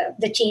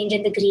 the change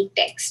in the Greek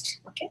text,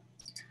 okay?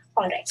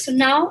 All right, so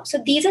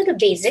these are the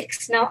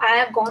basics. Now I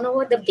have gone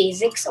over the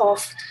basics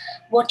of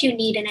what you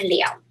need in a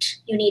layout.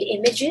 You need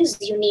images,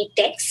 you need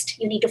text,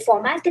 you need to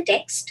format the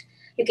text.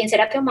 You can set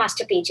up your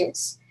master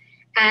pages.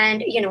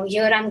 And,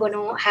 here I'm going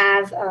to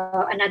have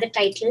another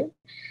title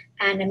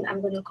and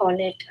I'm going to call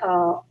it,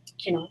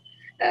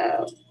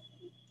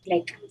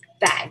 like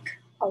bag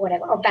or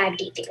whatever, or bag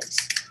details.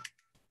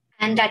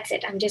 And that's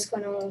it. I'm just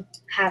going to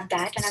have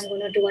that and I'm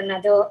going to do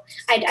another,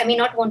 I may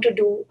not want to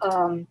do,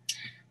 I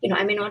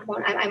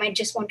might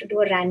just want to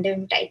do a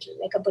random title,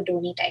 like a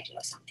Bodoni title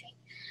or something,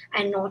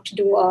 and not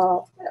do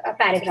a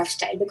paragraph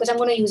style because I'm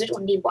going to use it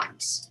only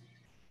once.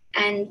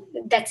 And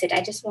that's it.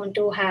 I just want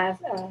to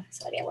have, I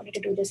wanted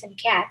to do this in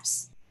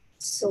caps.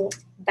 So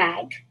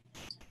bag.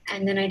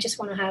 And then I just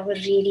want to have a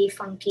really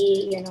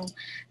funky,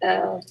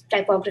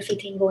 typography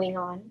thing going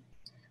on,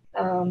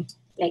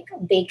 like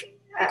big,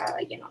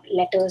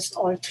 letters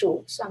all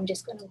through. So I'm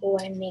just going to go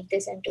and make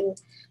this into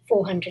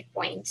 400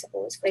 points,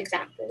 suppose, for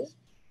example.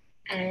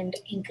 And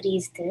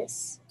increase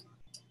this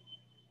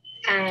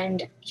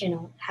and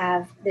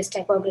have this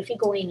typography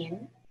going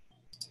in,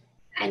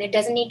 and it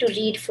doesn't need to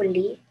read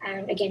fully.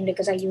 And again,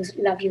 because I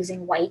love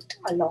using white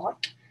a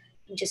lot,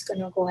 I'm just going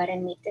to go ahead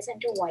and make this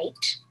into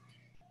white,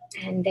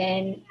 and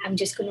then I'm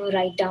just going to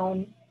write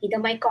down either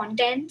my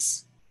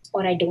contents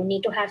or I don't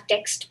need to have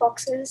text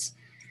boxes,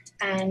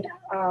 and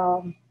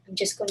I'm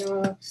just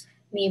gonna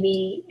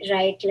maybe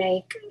write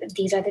like,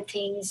 these are the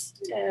things,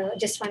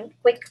 just one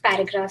quick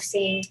paragraph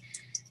saying,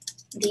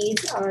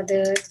 these are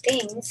the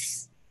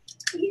things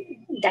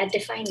that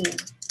define me.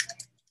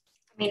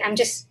 I mean, I'm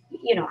just,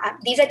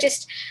 these are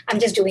just, I'm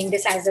just doing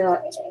this as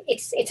a,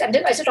 it's at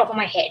the top of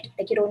my head.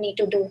 Like, you don't need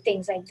to do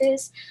things like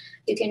this.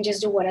 You can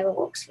just do whatever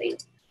works for you.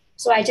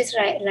 So I just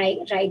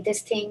write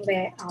this thing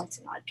where, oh, it's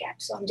an all cap.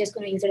 So I'm just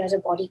going to use it as a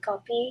body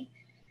copy.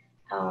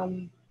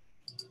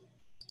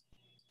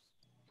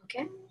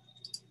 Okay.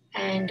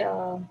 And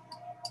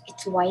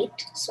it's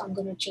white. So I'm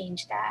going to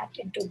change that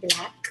into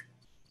black.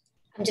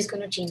 I'm just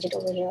going to change it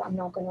over here. I'm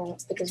not going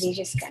to, because we're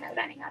just kind of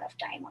running out of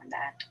time on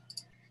that.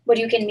 But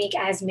you can make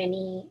as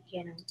many,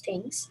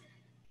 things.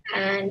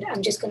 And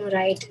I'm just going to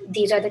write,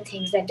 these are the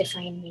things that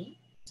define me.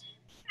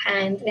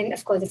 And then,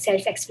 of course, it's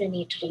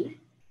self-explanatory.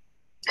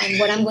 And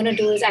what I'm going to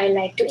do is I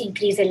like to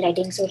increase the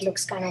leading so it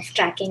looks kind of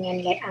tracking,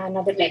 and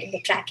another leading,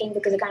 the tracking,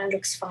 because it kind of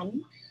looks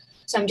fun.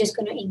 So I'm just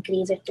going to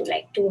increase it to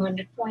like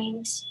 200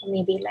 points, or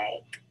maybe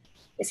like,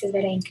 this is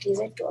where I increase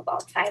it to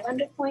about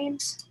 500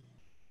 points.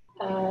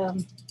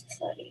 Sorry,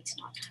 it's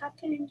not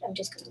happened. I'm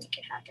just going to make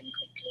it happen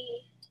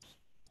quickly.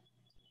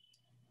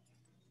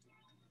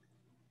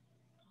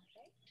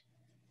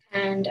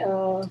 And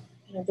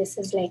this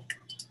is like,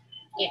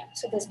 yeah,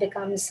 so this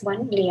becomes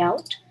one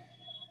layout.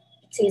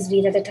 It says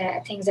these are the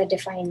things that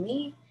define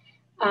me.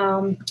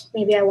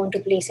 Maybe I want to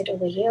place it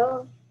over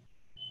here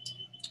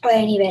or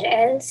anywhere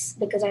else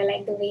because I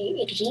like the way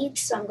it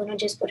reads. So I'm going to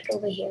just put it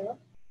over here.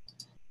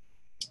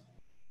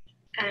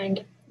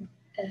 And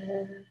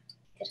there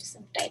is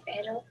some type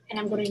error, and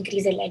I'm going to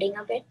increase the leading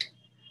a bit.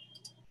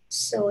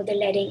 So the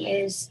leading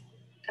is,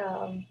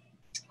 one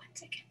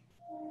second.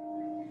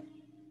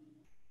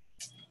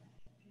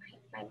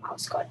 My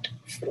mouse got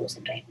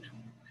frozen right now.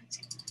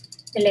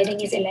 The leading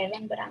is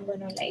 11, but I'm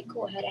gonna like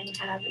go ahead and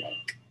have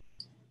like,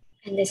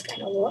 and this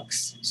kind of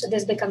works. So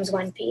this becomes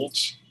one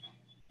page.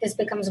 This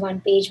becomes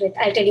one page with,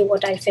 I'll tell you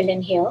what I'll fill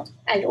in here.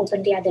 I'll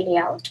open the other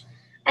layout.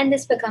 And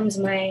this becomes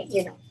my,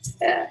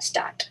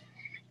 start.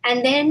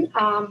 And then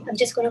I'm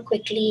just gonna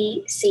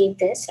quickly save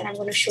this, and I'm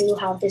gonna show you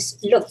how this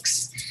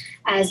looks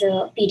as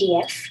a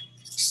PDF.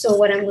 So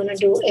what I'm gonna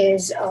do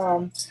is,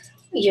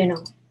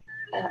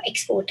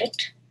 export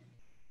it.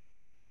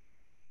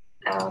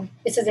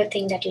 This is the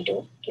thing that you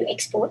do. You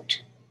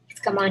export. It's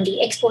Command D.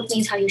 Export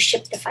means how you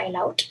ship the file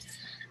out.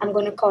 I'm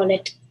going to call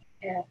it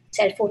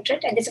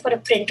self-portrait, and this is for a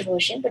print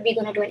version, but we're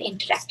going to do an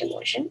interactive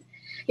version.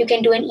 You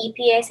can do an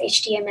EPS,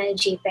 HTML,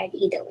 JPEG,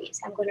 either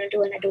ways. I'm going to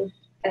do an Adobe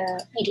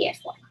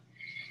PDF one.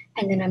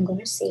 And then I'm going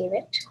to save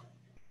it.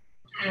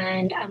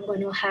 And I'm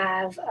going to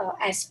have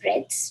as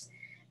spreads.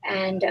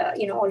 And,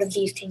 all of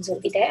these things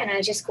will be there. And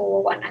I'll just go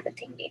over one other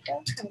thing later.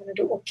 I'm going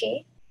to do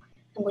OK.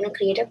 I'm going to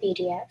create a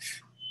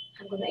PDF.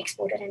 I'm going to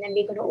export it, and then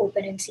we're going to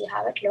open and see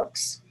how it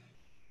looks.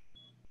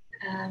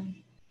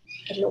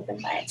 It'll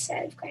open by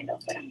itself, kind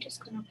of, but I'm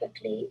just going to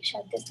quickly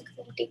shut this because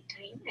it'll take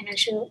time, and I'll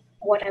show you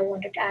what I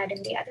wanted to add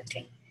in the other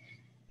thing,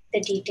 the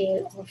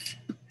detail of.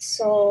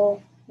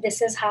 So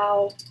this is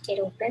how it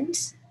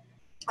opens.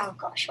 Oh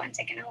gosh, one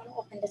second. I want to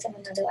open this in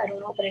another. I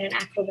don't want to open it in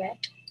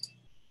Acrobat.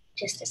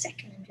 Just a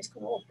second. I'm just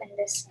going to open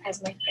this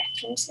as my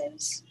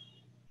preferences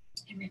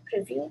and my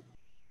preview.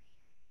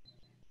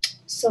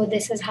 So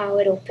this is how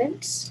it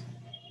opens.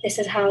 This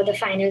is how the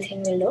final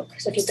thing will look.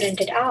 So if you print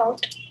it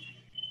out,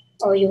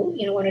 or you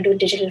want to do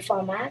digital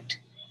format,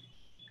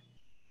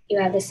 you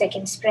have the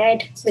second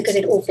spread because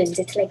it opens.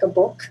 It's like a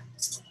book,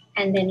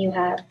 and then you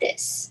have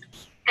this,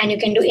 and you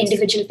can do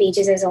individual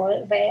pages as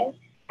well. Where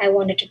I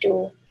wanted to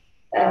do,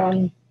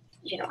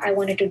 I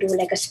wanted to do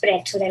like a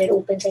spread so that it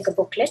opens like a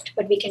booklet.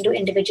 But we can do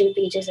individual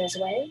pages as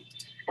well.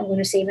 I'm going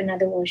to save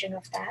another version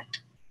of that,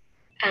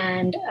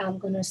 and I'm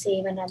going to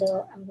save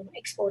another. I'm going to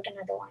export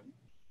another one.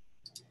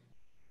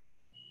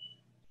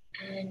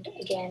 And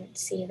again,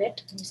 save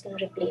it. I'm just going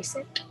to replace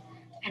it.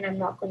 And I'm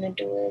not going to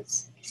do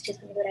is, it's just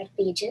going to go write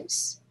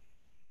pages.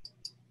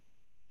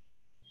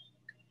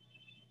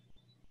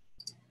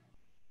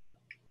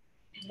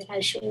 And then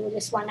I'll show you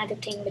this one other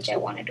thing which I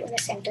want to do in the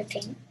center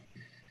thing,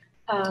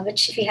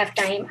 which if you have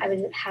time, I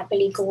will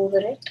happily go over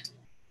it.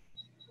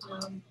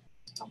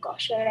 Oh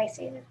gosh, where did I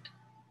save it?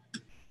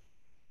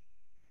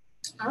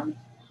 Hold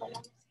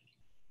on.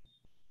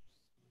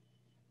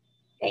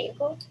 There you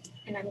go.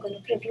 And I'm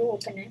going to preview,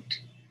 open it.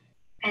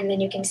 And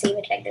then you can save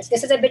it like this.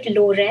 This is a bit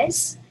low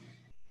res.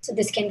 So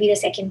this can be the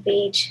second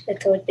page, the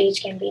third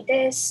page can be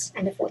this,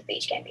 and the fourth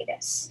page can be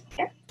this.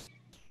 Okay.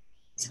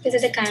 So this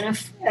is a kind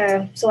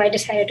of, so I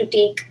decided to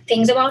take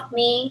things about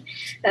me,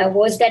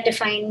 words that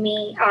define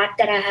me, art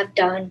that I have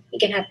done. You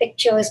can have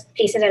pictures,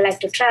 places I like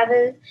to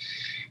travel,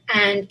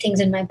 and things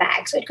in my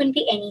bag. So it couldn't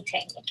be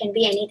anything. It can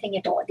be anything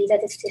at all. These are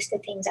just the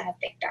things I have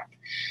picked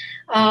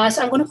up.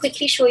 So I'm going to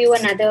quickly show you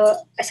another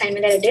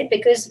assignment that I did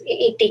because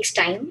it takes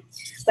time,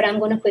 but I'm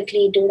going to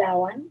quickly do that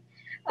one.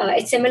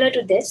 It's similar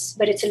to this,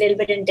 but it's a little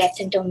bit in depth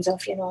in terms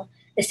of,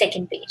 the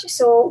second page.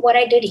 So what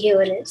I did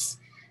here is,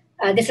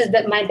 this is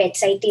my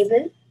bedside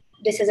table.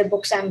 This is a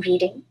book I'm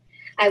reading.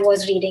 I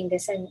was reading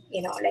this and,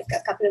 like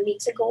a couple of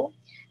weeks ago.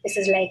 This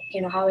is like,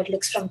 how it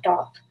looks from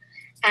top.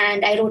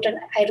 And I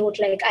wrote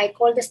like, I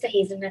call this the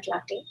hazelnut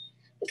latte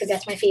because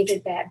that's my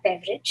favorite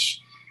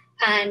beverage.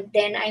 And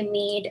then I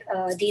made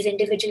these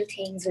individual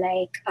things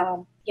like,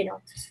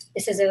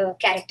 this is a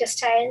character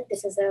style,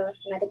 this is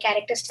another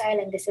character style,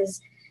 and this is,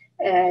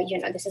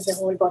 this is the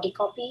whole body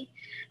copy.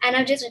 And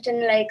I've just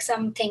written like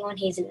something on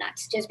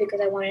hazelnuts just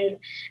because I wanted,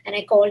 and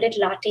I called it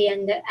Latte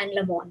and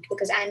Lamont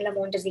because Anne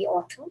Lamont is the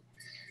author.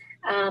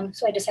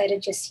 So I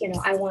decided just,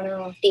 I want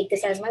to take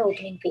this as my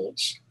opening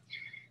page.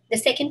 The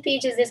second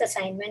page is this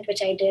assignment,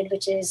 which I did,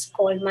 which is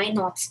called My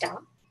North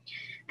Star.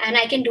 And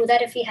I can do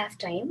that if we have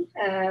time.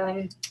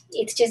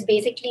 It's just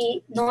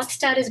basically, North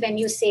Star is when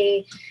you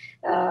say,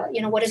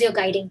 what is your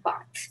guiding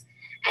path?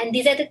 And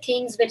these are the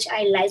things which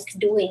I like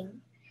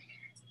doing.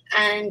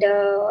 And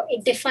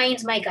it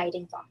defines my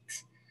guiding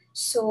path.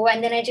 So,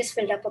 and then I just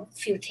filled up a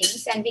few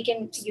things, and we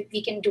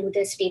can do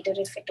this later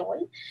if at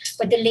all.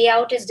 But the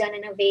layout is done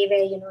in a way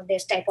where,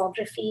 there's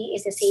typography,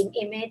 is the same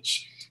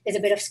image, there's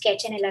a bit of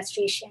sketch and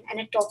illustration, and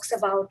it talks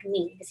about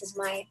me. This is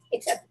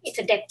it's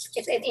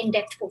an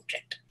in-depth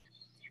portrait.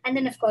 And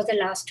then, of course, the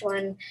last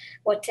one,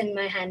 what's in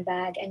my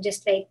handbag, and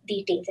just like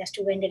details as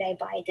to when did I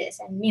buy this,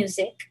 and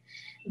music.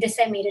 This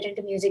I made it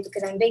into music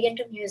because I'm big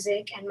into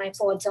music, and my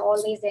pods are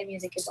always there,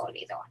 music is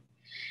always on.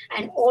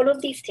 And all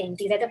of these things,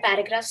 these are the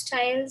paragraph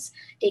styles,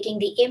 taking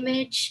the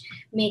image,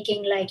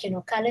 making like,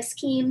 color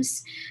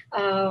schemes,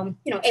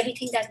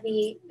 everything that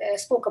we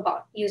spoke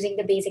about using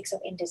the basics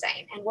of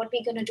InDesign. And what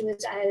we're going to do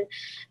is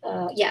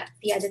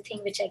the other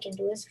thing which I can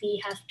do is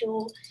we have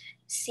to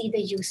see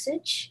the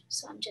usage.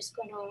 So I'm just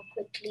going to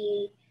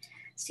quickly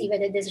see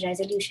whether this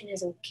resolution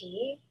is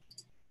okay.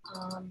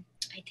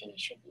 I think it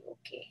should be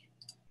okay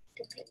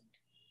to print.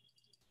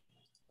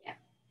 Yeah.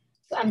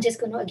 So I'm just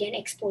going to again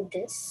export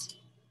this.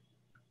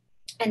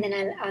 And then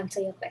I'll answer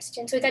your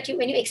question so that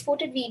when you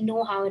export it, we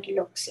know how it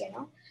looks,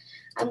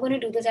 I'm going to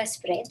do this as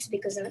spreads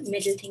because the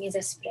middle thing is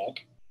a spread.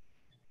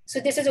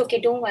 So this is okay.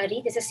 Don't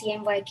worry. This is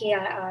CMYK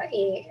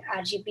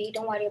RGB.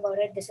 Don't worry about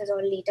it. This is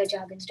all later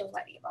jargons. Don't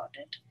worry about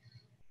it.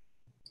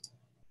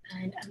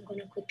 And I'm going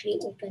to quickly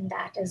open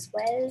that as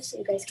well so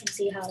you guys can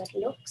see how it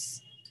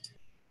looks.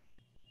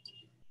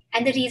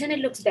 And the reason it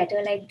looks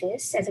better like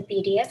this as a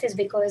PDF is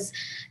because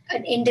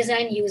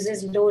InDesign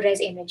uses low-res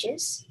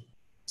images.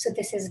 So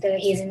this is the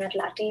hazelnut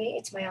latte.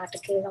 It's my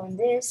article on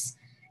this.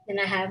 Then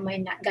I have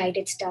my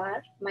guided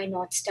star, my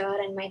North Star,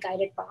 and my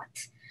guided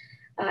path.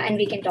 And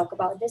we can talk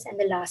about this. And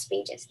the last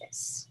page is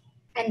this.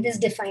 And this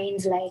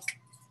defines like,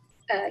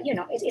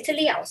 it's a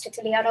layout. It's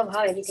a layout of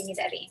how everything is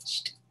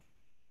arranged.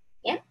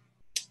 Yeah.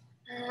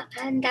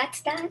 And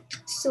that's that.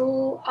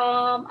 So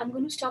I'm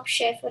going to stop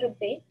share for a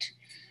bit.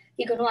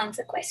 We're going to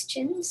answer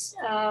questions.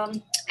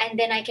 And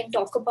then I can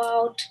talk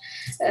about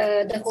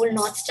the whole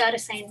North Star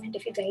assignment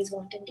if you guys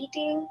want in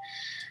detail.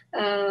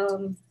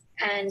 And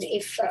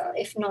if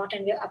not,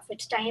 and we're up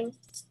with time,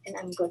 then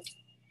I'm good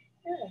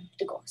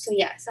to go. So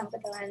yeah,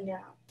 Sampata and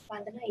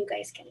Vandana, you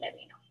guys can let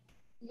me know.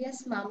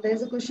 Yes, ma'am.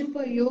 There's a question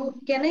for you.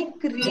 Can I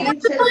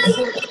create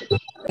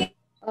self-portrait?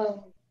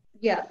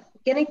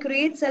 Can I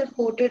create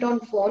self-portrait on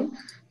phone?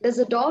 Does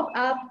Adobe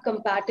app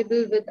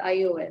compatible with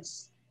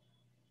iOS?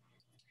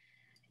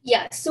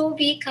 Yeah, so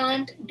we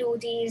can't do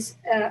these.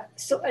 The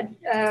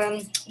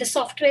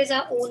softwares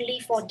are only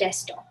for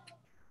desktop.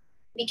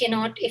 We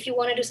cannot, if you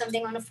want to do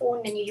something on a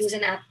phone, then you use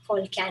an app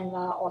called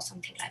Canva or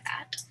something like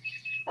that.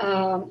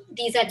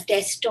 These are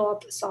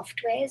desktop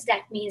softwares.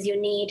 That means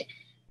you need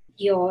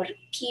your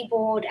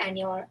keyboard and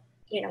your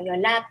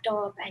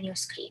laptop and your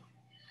screen.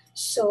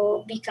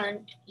 So we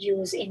can't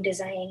use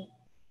InDesign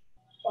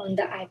on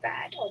the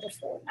iPad or the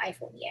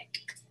iPhone yet.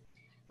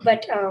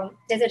 But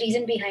there's a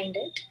reason behind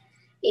it.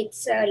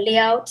 It's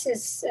layouts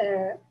is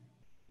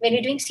when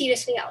you're doing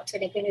serious layouts,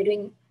 like when you're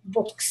doing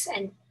books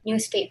and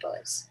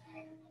newspapers,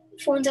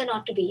 phones are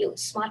not to be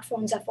used.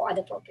 Smartphones are for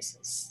other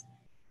purposes.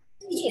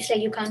 It's like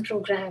you can't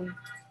program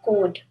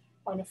code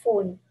on a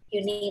phone.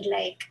 You need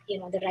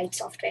the right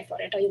software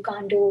for it, or you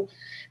can't do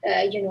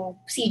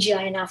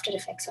CGI and After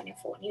Effects on your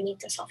phone. You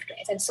need the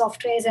softwares, and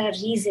softwares are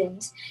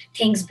reasons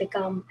things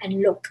become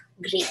and look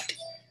great.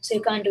 So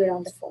you can't do it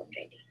on the phone,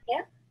 really.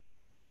 Yeah.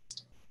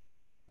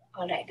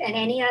 All right. And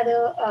any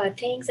other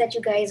things that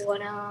you guys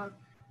wanna,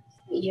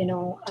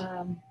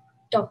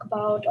 talk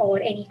about, or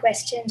any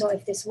questions, or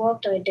if this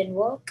worked or it didn't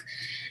work,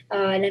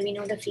 let me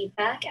know the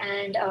feedback.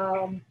 And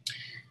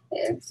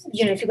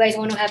if you guys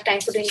want to have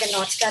time for doing the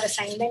North Star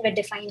assignment that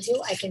defines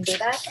you, I can do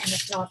that. And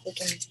if not, we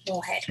can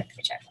go ahead with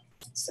whichever.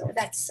 So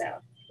that's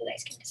you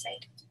guys can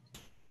decide.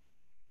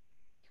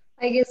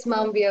 I guess,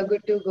 ma'am, we are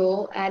good to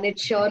go, and it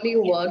surely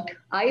worked.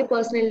 I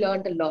personally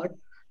learned a lot.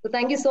 So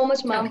thank you so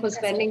much, ma'am, for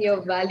spending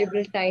your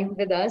valuable time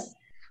with us.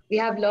 We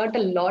have learned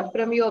a lot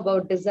from you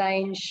about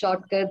design,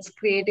 shortcuts,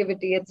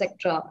 creativity,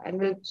 etc. And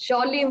we'll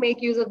surely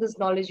make use of this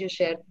knowledge you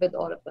shared with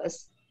all of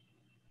us.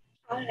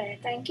 All right.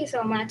 Thank you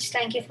so much.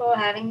 Thank you for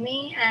having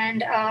me.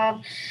 And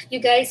you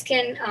guys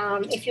can,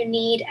 if you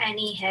need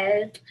any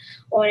help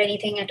or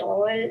anything at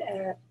all,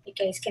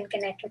 you guys can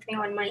connect with me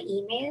on my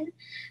email.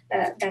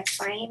 That's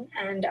fine.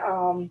 And,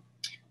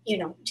 you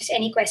know, just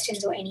any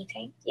questions or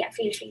anything, yeah,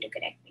 feel free to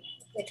connect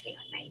with me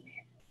on my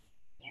email.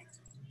 Yeah.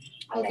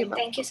 All Okay, right.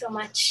 Thank you so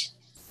much.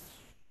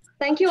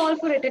 Thank you all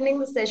for attending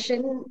the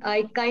session.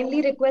 I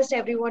kindly request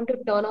everyone to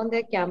turn on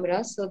their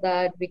cameras so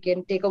that we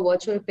can take a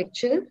virtual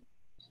picture.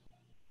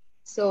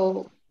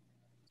 So,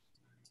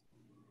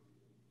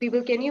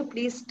 people, can you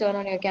please turn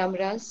on your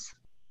cameras?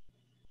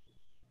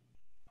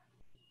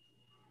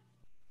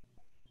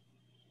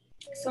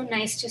 So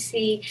nice to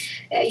see,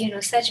 you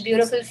know, such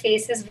beautiful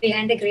faces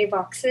behind the gray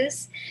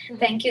boxes.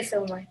 Thank you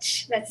so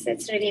much.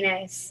 That's really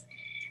nice.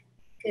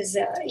 Because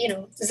you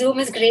know, Zoom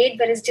is great,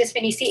 but it's just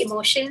when you see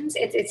emotions,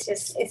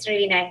 it's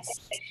really nice.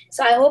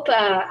 So I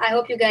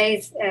hope you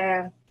guys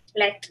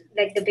like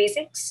the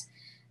basics,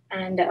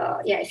 and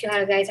yeah, if you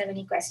guys have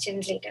any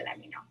questions later, let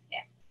me know.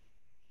 Yeah.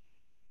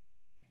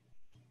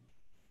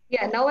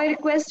 Yeah, now I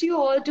request you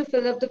all to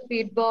fill up the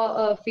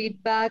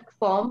feedback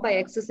form by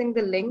accessing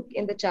the link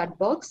in the chat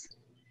box.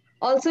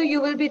 Also,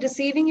 you will be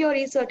receiving your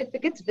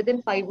e-certificates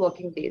within 5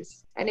 working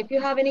days. And if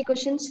you have any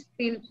questions,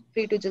 feel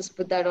free to just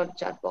put that on the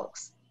chat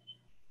box.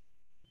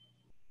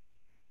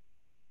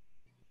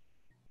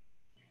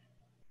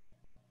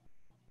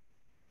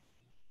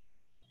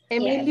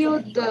 Emilio,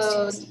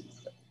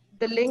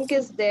 the link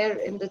is there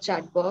in the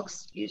chat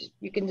box.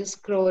 You can just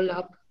scroll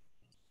up.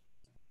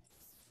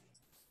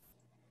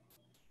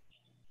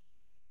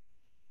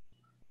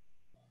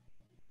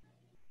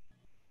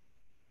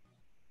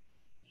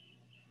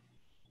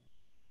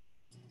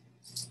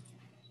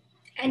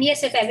 And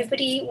yes, if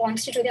everybody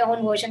wants to do their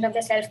own version of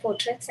the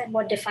self-portraits and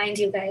what defines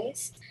you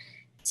guys,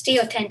 stay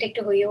authentic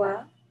to who you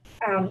are.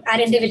 Our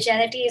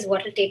individuality is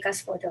what will take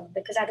us further,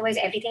 because otherwise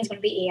everything's going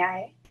to be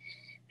AI.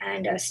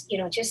 And you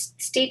know,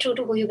 just stay true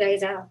to who you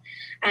guys are.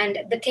 And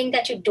the thing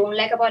that you don't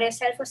like about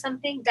yourself or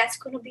something, that's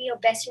going to be your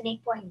best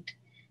unique point.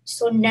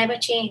 So never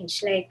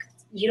change. Like,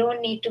 you don't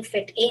need to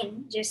fit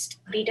in, just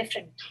be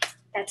different.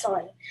 That's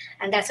all.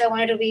 And that's why I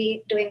wanted to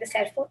be doing the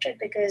self-portrait,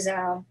 because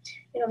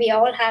you know, we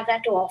all have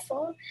that to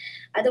offer.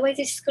 Otherwise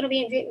it's going to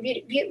be,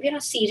 we're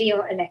not Siri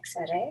or Alexa,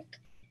 right?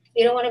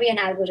 You don't want to be an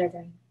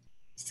algorithm.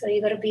 So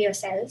you got to be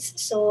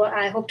yourselves. So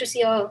I hope to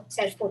see your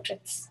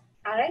self-portraits.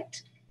 All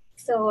right.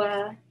 So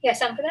yeah,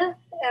 Sampana,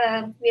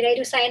 we ready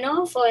to sign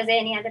off, or is there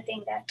any other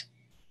thing that,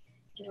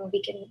 you know,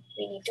 we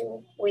need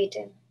to wait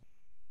in?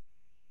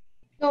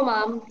 No,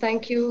 ma'am.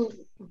 Thank you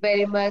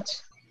very much.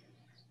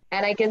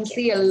 And I can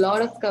see a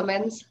lot of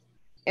comments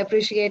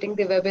appreciating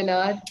the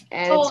webinar.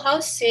 And oh, how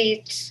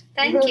sweet!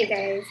 Thank you,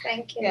 guys.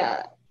 Thank you.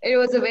 Yeah, it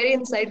was a very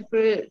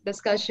insightful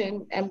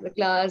discussion and the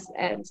class.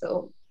 And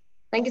so,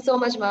 thank you so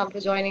much, ma'am, for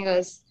joining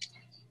us.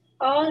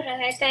 All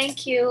right,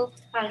 thank you.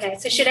 All right,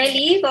 so should I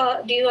leave,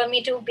 or do you want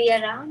me to be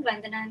around?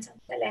 Vandana and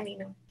something, let me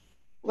know.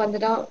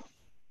 Vandana.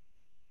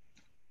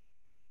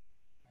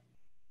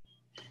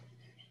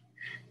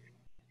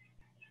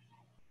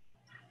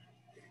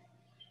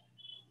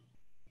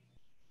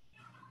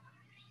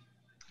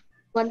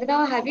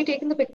 Vandana, have you taken the picture?